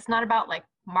it's not about like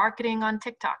marketing on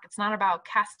TikTok. It's not about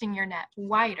casting your net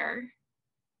wider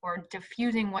or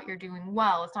diffusing what you're doing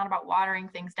well. It's not about watering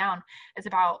things down. It's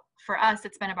about, for us,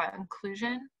 it's been about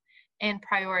inclusion and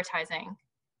prioritizing.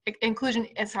 Inclusion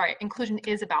is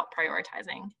about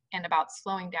prioritizing and about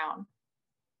slowing down.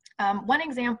 One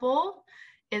example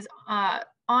is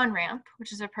On-Ramp,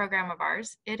 which is a program of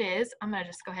ours. I'm gonna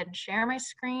just go ahead and share my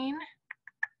screen.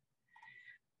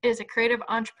 It is a creative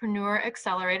entrepreneur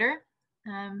accelerator.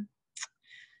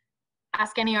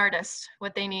 Ask any artist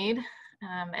what they need,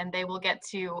 and they will get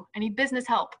to any business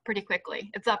help pretty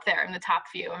quickly. It's up there in the top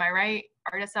few. Am I right?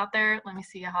 Artists out there, let me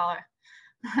see you holler.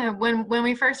 When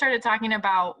we first started talking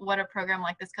about what a program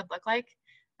like this could look like,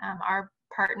 our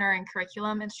partner and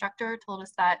curriculum instructor told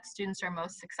us that students are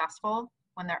most successful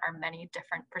when there are many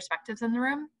different perspectives in the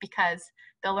room because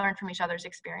they'll learn from each other's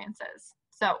experiences.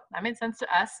 So that made sense to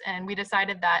us, and we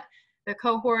decided that the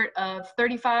cohort of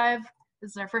 35,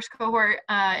 this is our first cohort,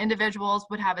 individuals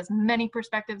would have as many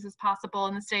perspectives as possible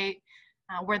in the state,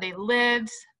 where they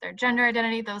lived, their gender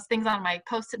identity, those things on my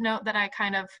post-it note that I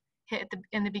kind of hit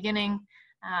in the beginning,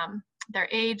 their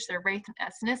age, their race and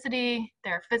ethnicity,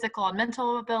 their physical and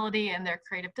mental ability, and their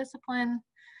creative discipline.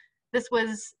 This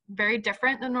was very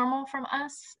different than normal from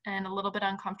us and a little bit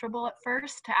uncomfortable at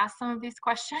first to ask some of these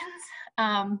questions.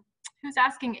 Who's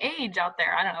asking age out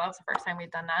there? I don't know, that was the first time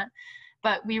we've done that.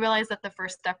 But we realized that the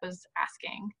first step was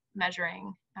asking,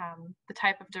 measuring the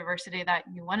type of diversity that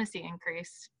you want to see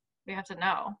increase. We have to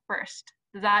know first.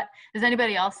 Does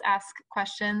anybody else ask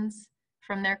questions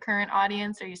from their current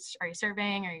audience? Are you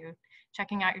surveying? Are you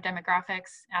checking out your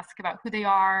demographics? Ask about who they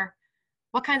are.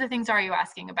 What kinds of things are you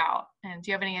asking about? And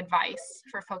do you have any advice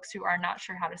for folks who are not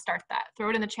sure how to start that? Throw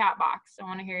it in the chat box. I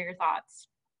want to hear your thoughts.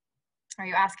 Are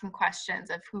you asking questions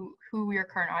of who your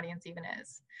current audience even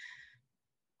is?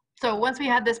 So once we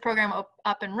had this program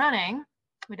up and running,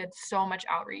 we did so much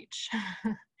outreach.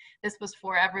 This was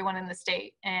for everyone in the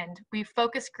state, and we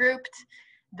focus grouped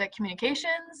the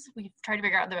communications. We tried to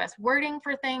figure out the best wording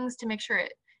for things to make sure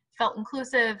it felt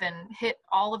inclusive and hit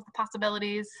all of the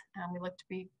possibilities.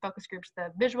 We focus groups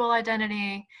the visual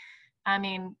identity. I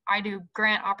mean, I do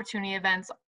grant opportunity events,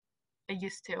 I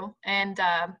used to, and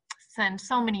send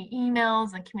so many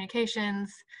emails and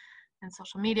communications and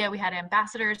social media. We had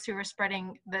ambassadors who were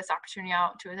spreading this opportunity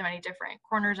out to as many different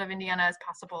corners of Indiana as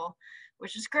possible,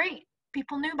 which is great.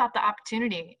 People knew about the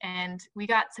opportunity, and we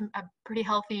got a pretty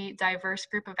healthy, diverse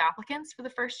group of applicants for the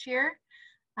first year.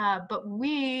 But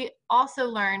we also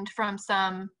learned from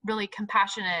some really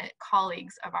compassionate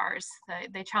colleagues of ours.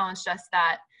 They challenged us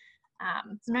that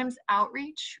sometimes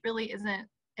outreach really isn't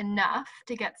enough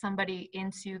to get somebody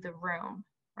into the room,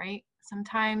 right?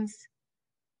 Sometimes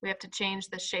we have to change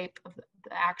the shape of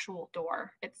the actual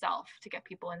door itself to get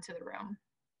people into the room.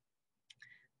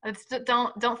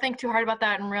 Don't think too hard about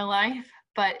that in real life.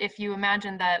 But if you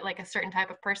imagine that like a certain type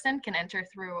of person can enter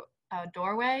through a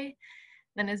doorway,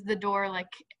 then is the door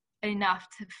like enough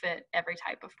to fit every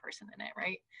type of person in it,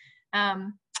 right?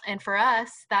 And for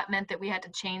us, that meant that we had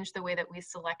to change the way that we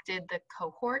selected the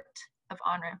cohort of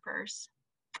on-rampers.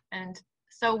 And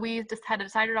so we just had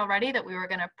decided already that we were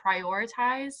going to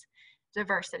prioritize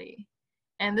diversity.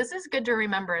 And this is good to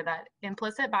remember, that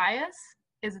implicit bias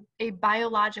is a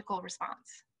biological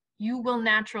response. You will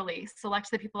naturally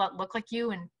select the people that look like you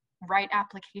and write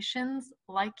applications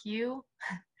like you.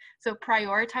 So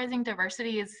prioritizing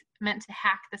diversity is meant to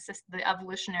hack the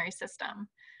evolutionary system.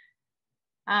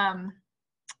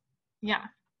 Yeah,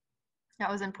 that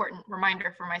was an important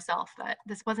reminder for myself that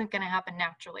this wasn't going to happen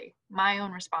naturally. My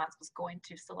own response was going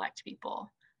to select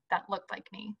people that looked like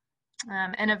me.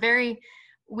 And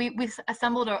we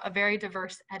assembled a very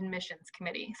diverse admissions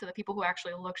committee. So the people who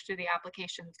actually looked through the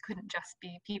applications couldn't just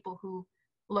be people who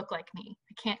look like me.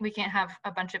 We can't have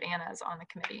a bunch of Annas on the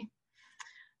committee.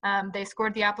 They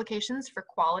scored the applications for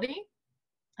quality,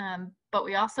 but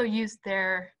we also used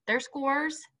their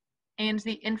scores and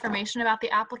the information about the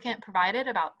applicant provided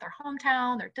about their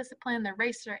hometown, their discipline, their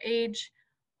race, their age,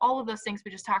 all of those things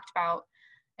we just talked about.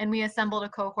 And we assembled a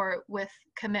cohort with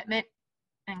commitment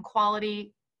and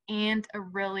quality and a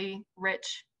really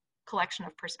rich collection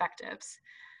of perspectives.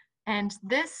 And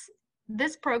this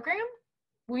program,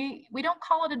 we don't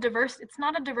call it it's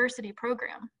not a diversity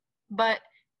program, but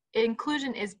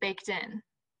inclusion is baked in.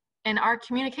 In our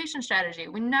communication strategy,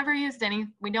 we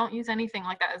don't use anything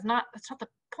like that. That's not the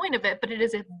point of it, but it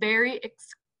is a very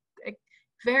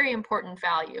important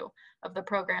value of the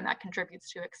program that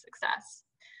contributes to its success.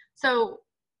 So,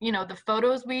 the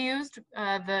photos we used,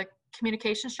 the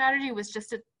communication strategy was just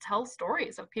to tell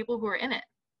stories of people who are in it.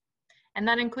 And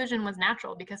that inclusion was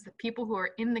natural because the people who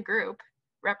are in the group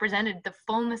represented the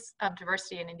fullness of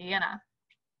diversity in Indiana.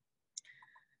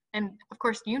 And of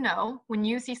course, when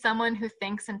you see someone who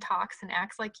thinks and talks and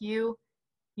acts like you,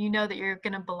 you know that you're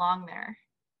going to belong there.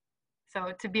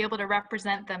 So to be able to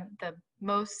represent the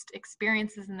most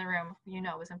experiences in the room,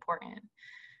 is important.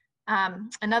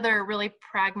 Another really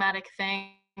pragmatic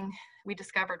thing we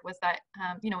discovered was that,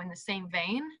 in the same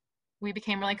vein, we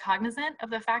became really cognizant of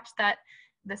the fact that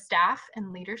the staff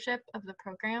and leadership of the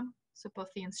program, so both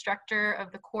the instructor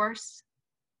of the course,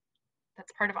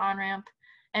 that's part of OnRamp,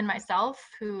 and myself,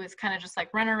 who is kind of just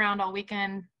like running around all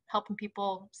weekend, helping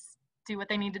people do what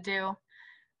they need to do,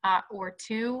 or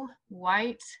two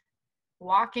white,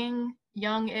 walking,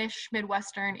 young-ish,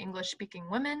 Midwestern English-speaking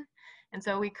women. And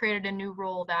so we created a new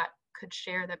role that could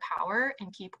share the power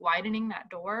and keep widening that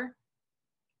door,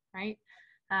 right?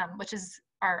 Which is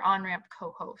our OnRamp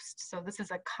co-host. So this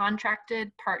is a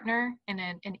contracted partner and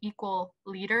an equal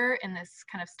leader in this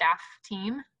kind of staff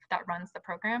team that runs the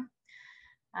program.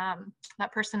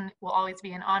 That person will always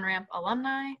be an OnRamp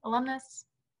alumnus,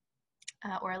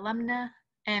 or alumna,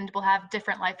 and will have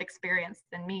different life experience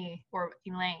than me or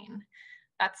Elaine.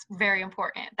 That's very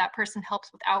important. That person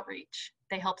helps with outreach.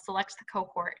 They help select the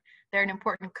cohort. They're an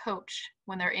important coach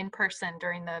when they're in person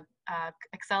during the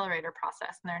accelerator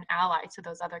process, and they're an ally to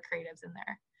those other creatives in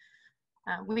there.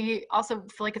 We also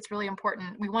feel like it's really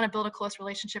important. We want to build a close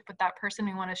relationship with that person.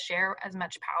 We want to share as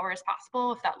much power as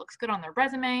possible if that looks good on their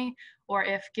resume, or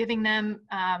if giving them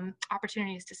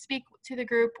opportunities to speak to the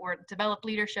group or develop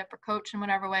leadership or coach in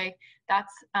whatever way,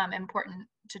 that's important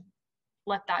to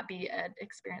let that be an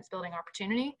experience building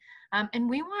opportunity. And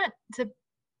we want to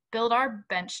build our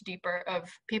bench deeper of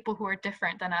people who are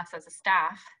different than us as a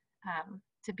staff,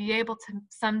 to be able to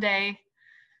someday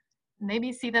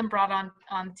maybe see them brought on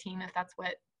the team if that's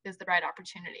what is the right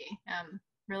opportunity.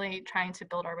 Really trying to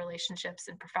build our relationships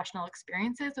and professional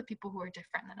experiences with people who are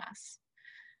different than us.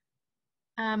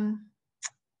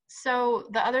 So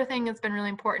the other thing that's been really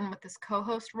important with this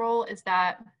co-host role is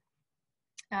that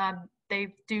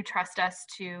they do trust us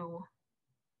to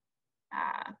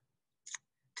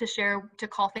share, to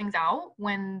call things out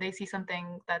when they see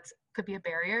something that could be a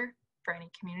barrier for any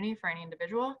community, for any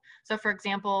individual. So for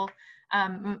example,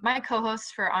 my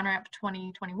co-host for OnRamp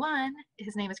 2021,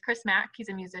 his name is Chris Mack. He's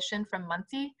a musician from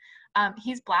Muncie.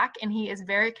 He's Black, and he is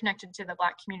very connected to the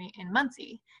Black community in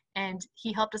Muncie. And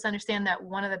he helped us understand that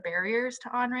one of the barriers to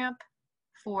OnRamp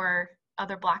for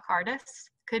other Black artists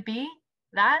could be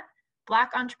that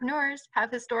Black entrepreneurs have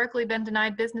historically been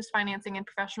denied business financing and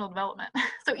professional development.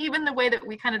 So even the way that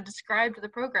we kind of described the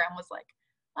program was like,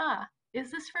 is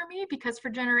this for me? Because for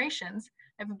generations,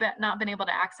 I've not been able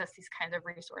to access these kinds of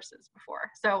resources before.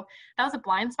 So that was a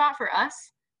blind spot for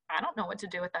us. I don't know what to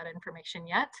do with that information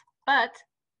yet, but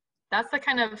that's the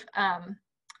kind of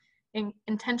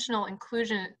intentional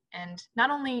inclusion. And not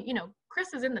only, you know,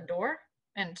 Chris is in the door,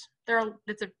 and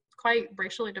it's a quite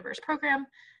racially diverse program,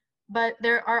 but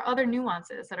there are other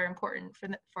nuances that are important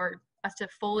for us to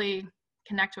fully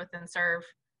connect with and serve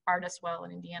artists well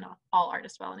in Indiana, all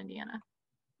artists well in Indiana.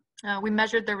 We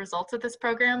measured the results of this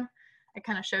program. I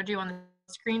kind of showed you on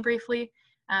the screen briefly.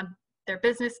 Their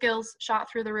business skills shot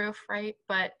through the roof, right?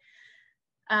 But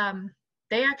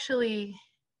they actually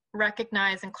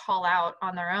recognize and call out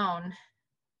on their own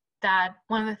that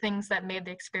one of the things that made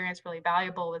the experience really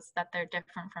valuable was that they're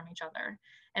different from each other.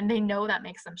 And they know that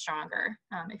makes them stronger.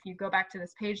 If you go back to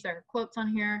this page, there are quotes on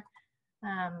here.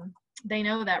 They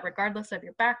know that regardless of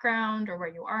your background or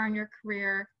where you are in your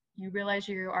career, you realize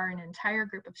you are an entire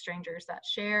group of strangers that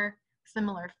share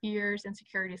similar fears,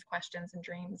 insecurities, questions, and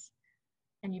dreams.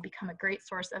 And you become a great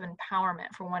source of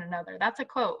empowerment for one another. That's a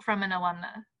quote from an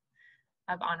alumna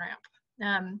of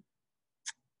OnRamp.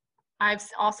 I've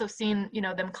also seen, you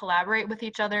know, them collaborate with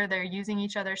each other. They're using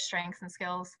each other's strengths and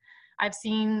skills. I've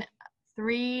seen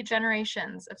 3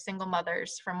 generations of single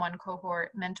mothers from one cohort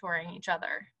mentoring each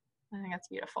other. I think that's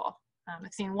beautiful.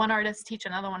 I've seen one artist teach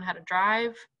another one how to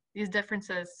drive. These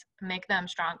differences make them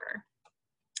stronger.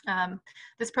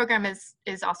 This program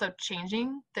is also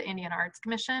changing the Indiana Arts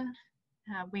Commission.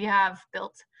 We have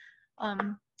built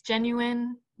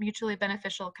genuine, mutually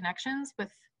beneficial connections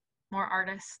with more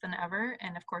artists than ever.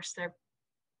 And of course, they're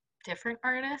different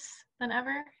artists than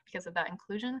ever because of that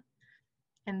inclusion.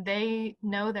 And they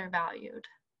know they're valued.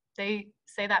 They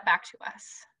say that back to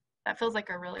us. That feels like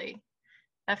a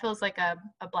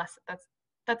blessing.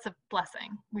 That's a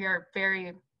blessing. We are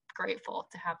very grateful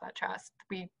to have that trust.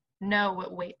 We know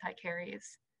what weight that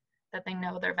carries, that they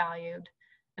know they're valued.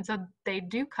 And so they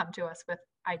do come to us with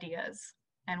ideas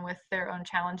and with their own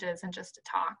challenges and just to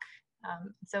talk.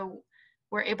 So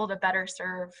we're able to better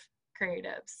serve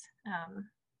creatives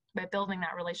by building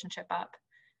that relationship up.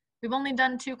 We've only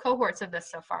done 2 cohorts of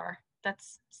this so far.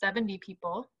 That's 70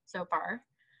 people so far.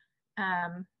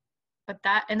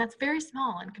 That's very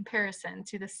small in comparison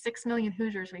to the 6 million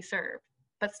Hoosiers we serve.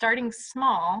 But starting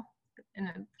small and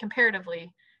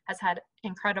comparatively has had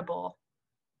incredible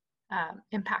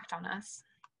impact on us.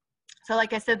 So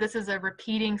like I said, this is a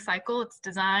repeating cycle. It's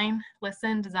design,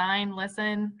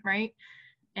 listen, right?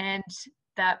 And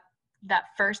that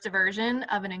first version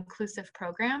of an inclusive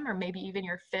program, or maybe even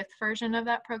your 5th version of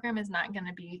that program, is not going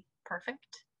to be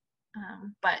perfect.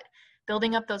 But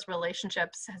building up those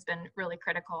relationships has been really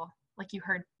critical. Like you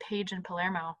heard Paige and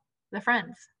Palermo, the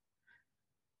friends.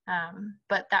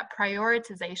 But that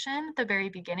prioritization at the very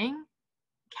beginning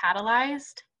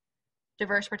catalyzed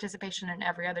diverse participation in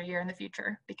every other year in the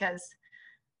future, because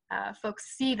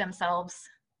folks see themselves,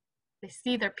 they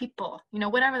see their people, you know,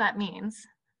 whatever that means,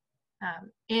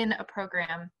 in a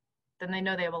program, then they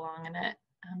know they belong in it.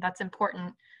 That's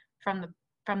important from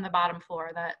the bottom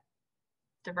floor, that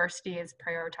diversity is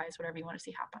prioritized, whatever you want to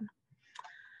see happen.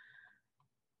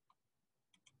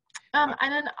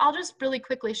 And then I'll just really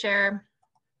quickly share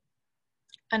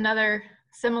another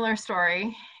similar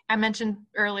story. I mentioned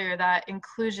earlier that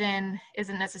inclusion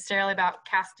isn't necessarily about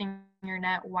casting your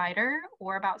net wider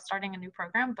or about starting a new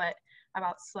program, but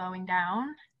about slowing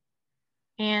down.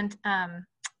 And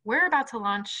we're about to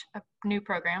launch a new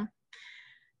program,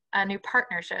 a new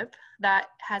partnership that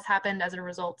has happened as a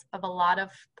result of a lot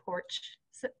of porch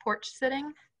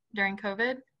sitting during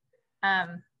COVID.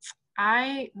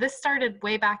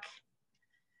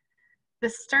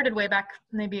 This started way back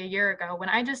maybe a year ago, when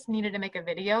I just needed to make a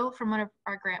video from one of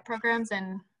our grant programs,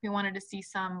 and we wanted to see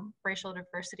some racial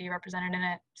diversity represented in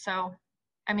it. So,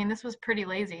 I mean, this was pretty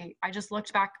lazy. I just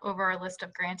looked back over our list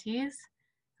of grantees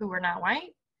who were not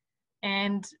white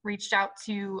and reached out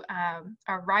to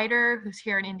a writer who's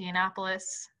here in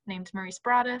Indianapolis named Maurice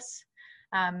Broadus.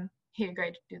 He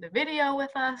agreed to do the video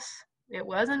with us. It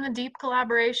wasn't a deep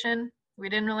collaboration. We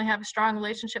didn't really have a strong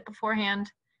relationship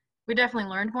beforehand. We definitely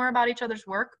learned more about each other's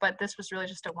work, but this was really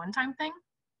just a one-time thing.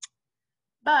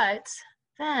 But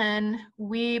then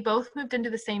we both moved into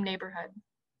the same neighborhood,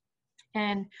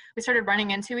 and we started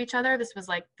running into each other. This was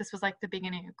like the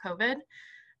beginning of COVID.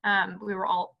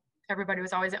 Everybody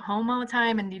was always at home all the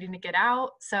time and needing to get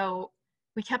out. So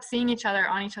we kept seeing each other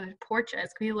on each other's porches.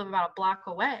 We live about a block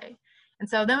away. And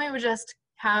so then we would just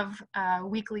have a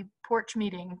weekly porch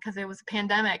meeting because it was a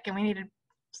pandemic and we needed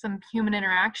some human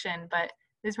interaction, but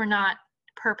these were not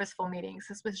purposeful meetings.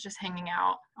 This was just hanging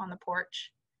out on the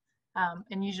porch.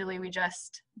 And usually we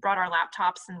just brought our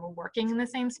laptops and were working in the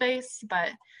same space,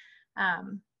 but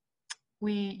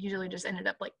we usually just ended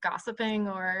up like gossiping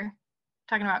or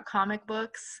talking about comic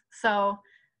books. So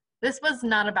this was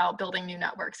not about building new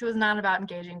networks. It was not about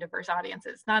engaging diverse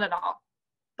audiences, not at all.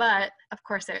 but of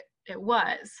course it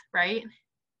was, right?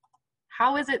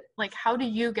 How is it, like, how do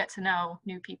you get to know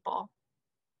new people?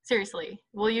 Seriously,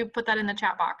 will you put that in the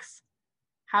chat box?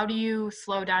 How do you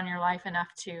slow down your life enough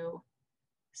to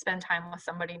spend time with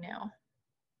somebody new?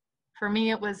 For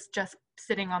me, it was just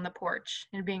sitting on the porch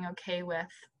and being okay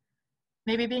with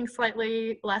maybe being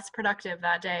slightly less productive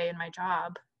that day in my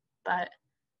job, but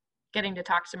getting to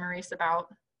talk to Maurice about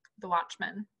The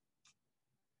Watchmen.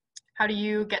 How do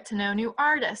you get to know new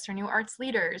artists or new arts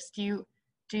leaders? Do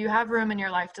you have room in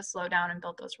your life to slow down and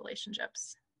build those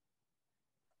relationships?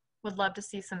 Would love to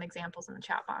see some examples in the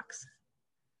chat box.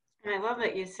 And I love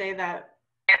that you say that,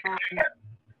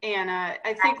 Anna.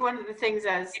 I think one of the things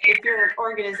if you're an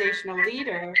organizational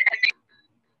leader,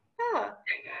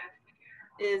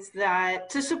 is that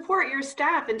to support your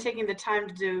staff and taking the time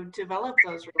to develop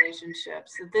those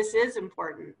relationships. That this is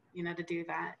important, to do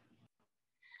that.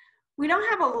 We don't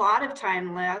have a lot of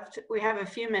time left. We have a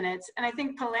few minutes. And I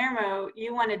think, Palermo,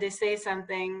 you wanted to say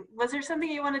something. Was there something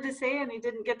you wanted to say and you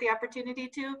didn't get the opportunity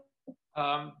to?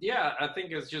 Yeah, I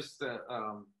think it's just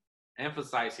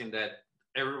emphasizing that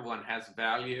everyone has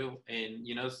value. And,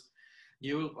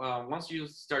 once you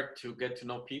start to get to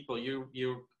know people,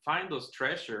 you find those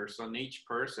treasures on each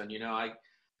person.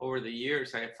 Over the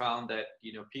years, I found that,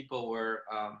 people were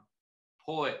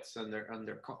poets in their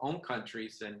own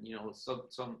countries, and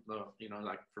some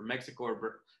like from Mexico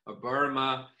or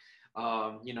Burma,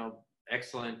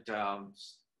 excellent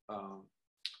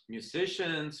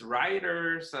musicians,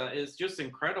 writers. It's just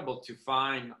incredible to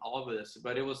find all of this,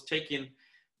 but it was taking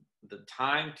the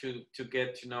time to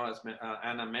get to know, as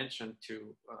Anna mentioned,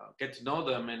 to get to know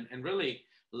them and really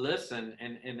listen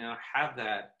and have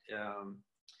that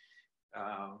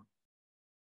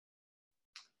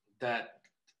that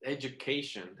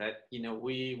education that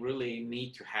we really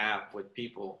need to have with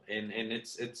people, and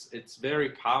it's very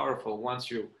powerful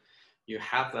once you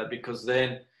have that, because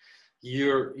then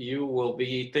you will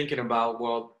be thinking about,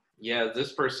 well, yeah,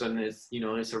 this person is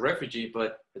is a refugee,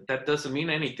 but that doesn't mean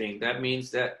anything. That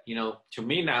means that to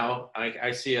me now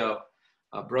I see a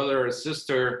brother or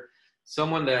sister,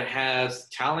 someone that has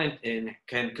talent and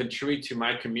can contribute to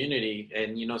my community.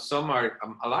 And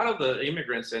a lot of the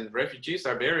immigrants and refugees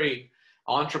are very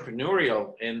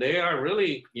entrepreneurial, and they are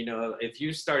really, if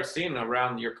you start seeing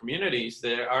around your communities,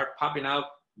 they are popping out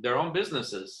their own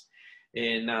businesses.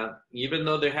 And even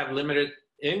though they have limited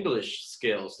English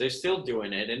skills, they're still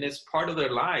doing it, and it's part of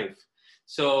their life.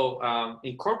 So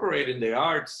incorporating the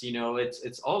arts,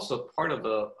 it's also part of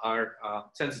our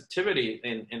sensitivity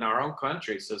in our own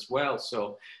countries as well.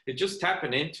 So it's just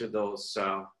tapping into those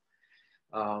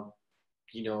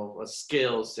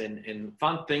skills and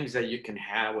fun things that you can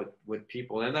have with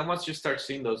people. And then once you start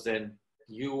seeing those, then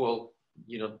you will,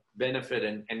 benefit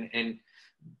and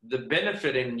the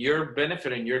benefit in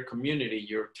your community,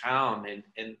 your town,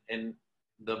 and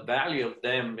the value of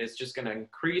them is just going to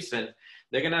increase, and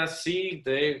they're going to see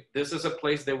this is a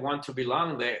place they want to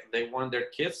belong. They want their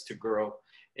kids to grow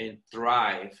and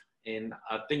thrive. And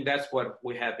I think that's what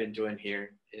we have been doing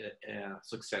here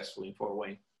successfully in Fort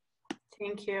Wayne.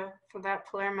 Thank you for that,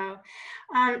 Palermo.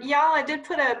 Y'all, I did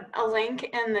put a link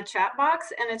in the chat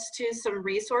box, and it's to some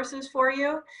resources for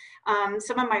you.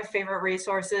 Some of my favorite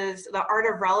resources: The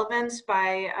Art of Relevance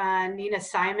by Nina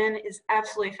Simon is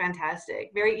absolutely fantastic.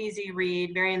 Very easy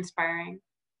read, very inspiring.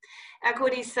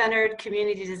 Equity-Centered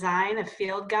Community Design, a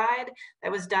field guide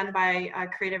that was done by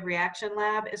Creative Reaction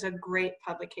Lab, is a great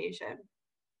publication.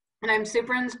 And I'm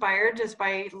super inspired just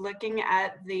by looking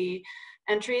at the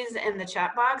entries in the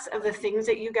chat box of the things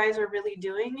that you guys are really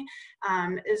doing.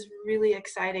 Is really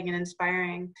exciting and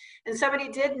inspiring. And somebody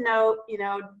did note,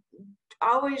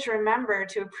 always remember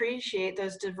to appreciate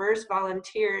those diverse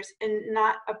volunteers and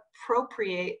not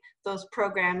appropriate those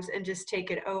programs and just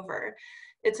take it over.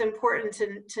 It's important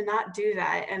to not do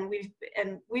that, and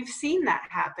we've seen that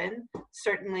happen,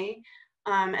 certainly,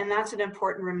 and that's an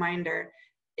important reminder.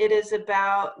 It is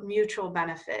about mutual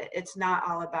benefit. It's not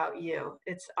all about you.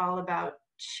 It's all about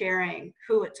sharing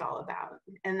who it's all about,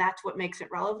 and that's what makes it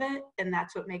relevant, and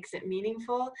that's what makes it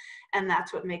meaningful, and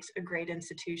that's what makes a great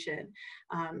institution.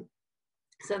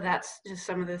 So that's just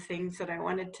some of the things that I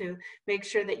wanted to make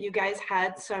sure that you guys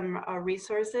had some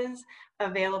resources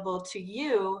available to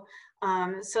you,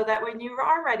 so that when you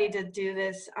are ready to do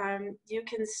this, you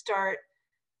can start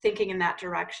thinking in that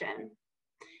direction.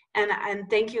 And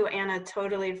thank you, Anna,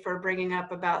 totally for bringing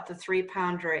up about the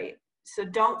 3-pound rate. So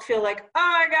don't feel like,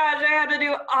 oh my gosh, I have to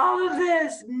do all of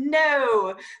this.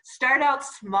 No, start out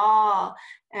small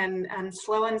and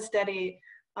slow and steady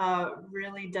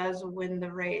really does win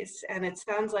the race. And it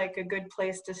sounds like a good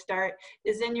place to start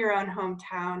is in your own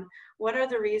hometown. What are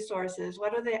the resources?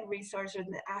 What are the resources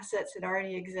and the assets that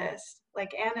already exist?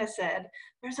 Like Anna said,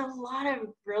 there's a lot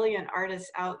of brilliant artists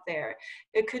out there.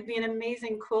 It could be an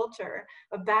amazing quilter,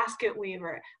 a basket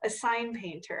weaver, a sign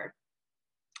painter.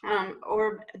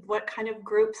 Or what kind of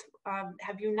groups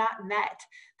have you not met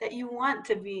that you want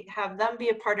to have them be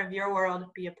a part of your world,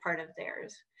 be a part of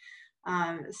theirs.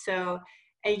 And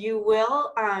you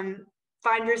will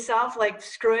find yourself like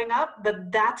screwing up,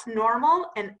 but that's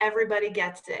normal and everybody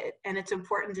gets it. And it's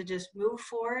important to just move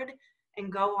forward and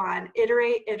go on,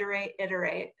 iterate, iterate,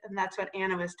 iterate. And that's what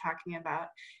Anna was talking about.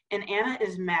 And Anna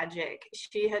is magic.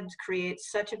 She had created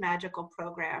such a magical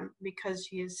program because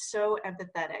she is so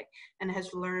empathetic and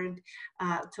has learned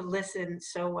to listen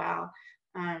so well.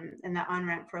 And the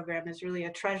on-ramp program is really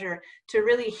a treasure to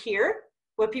really hear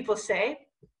what people say.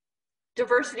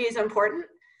 Diversity is important,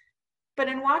 but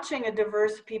in watching a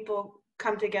diverse people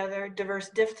come together, diverse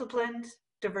disciplines,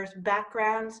 diverse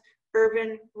backgrounds,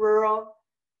 urban, rural,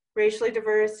 racially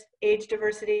diverse, age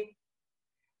diversity,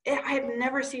 I have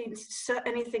never seen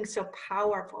anything so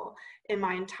powerful in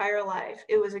my entire life.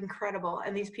 It was incredible.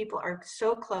 And these people are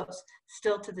so close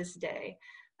still to this day.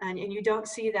 And you don't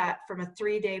see that from a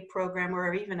 3-day program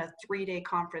or even a 3-day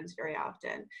conference very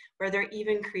often, where they're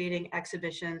even creating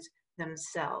exhibitions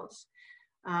themselves.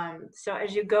 So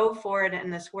as you go forward in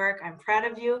this work, I'm proud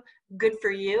of you. Good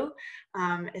for you.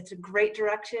 It's a great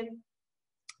direction.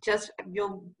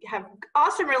 You'll have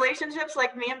awesome relationships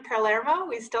like me and Palermo.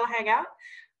 We still hang out.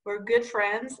 We're good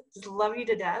friends. Just love you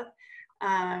to death.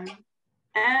 And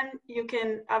you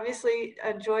can obviously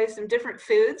enjoy some different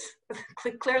foods.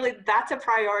 Clearly, that's a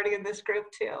priority in this group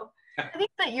too. I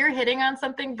think that you're hitting on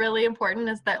something really important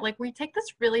is that like we take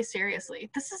this really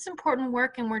seriously. This is important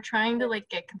work and we're trying to like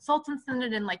get consultants in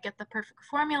it and like get the perfect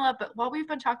formula. But what we've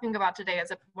been talking about today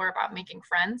is more about making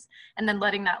friends and then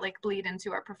letting that like bleed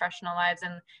into our professional lives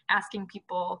and asking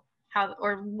people how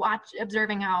or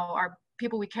observing how our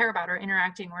people we care about are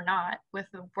interacting or not with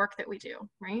the work that we do,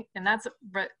 right? And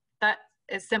that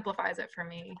simplifies it for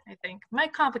me, I think. It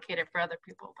might complicate it for other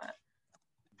people, but.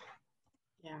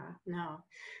 Yeah, no,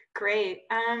 great.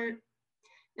 And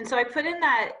so I put in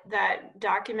that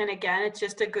document again. It's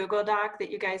just a Google Doc that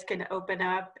you guys can open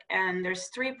up, and there's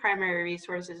 3 primary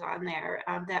resources on there.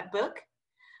 That book,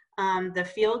 the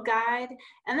field guide,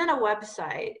 and then a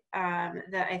website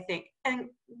that I think, and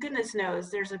goodness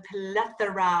knows, there's a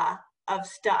plethora of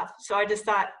stuff. So I just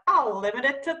thought I'll limit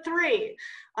it to 3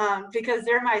 because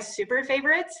they're my super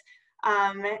favorites.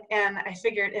 And I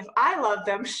figured if I love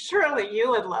them, surely you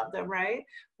would love them, right?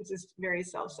 Which is very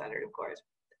self-centered, of course.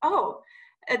 Oh,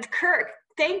 it's Kirk.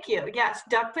 Thank you. Yes,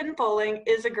 duckpin bowling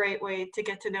is a great way to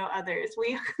get to know others.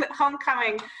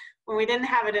 Homecoming, when we didn't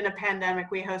have it in a pandemic,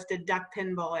 we hosted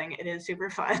duckpin bowling. It is super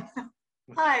fun.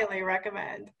 Highly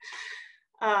recommend.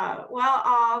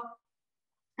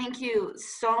 Thank you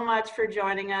so much for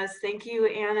joining us. Thank you,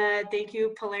 Anna. Thank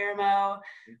you, Palermo.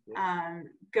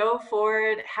 Go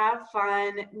forward, have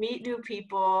fun, meet new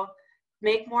people,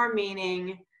 make more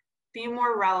meaning, be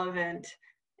more relevant,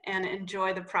 and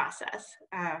enjoy the process.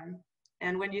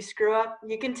 And when you screw up,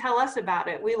 you can tell us about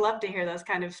it. We love to hear those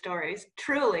kind of stories,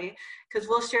 truly, because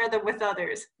we'll share them with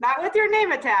others. Not with your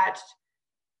name attached,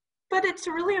 but it's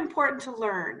really important to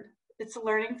learn. It's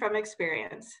learning from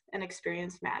experience, and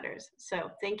experience matters. So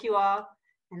thank you all,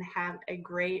 and have a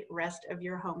great rest of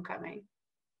your homecoming.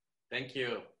 Thank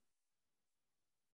you.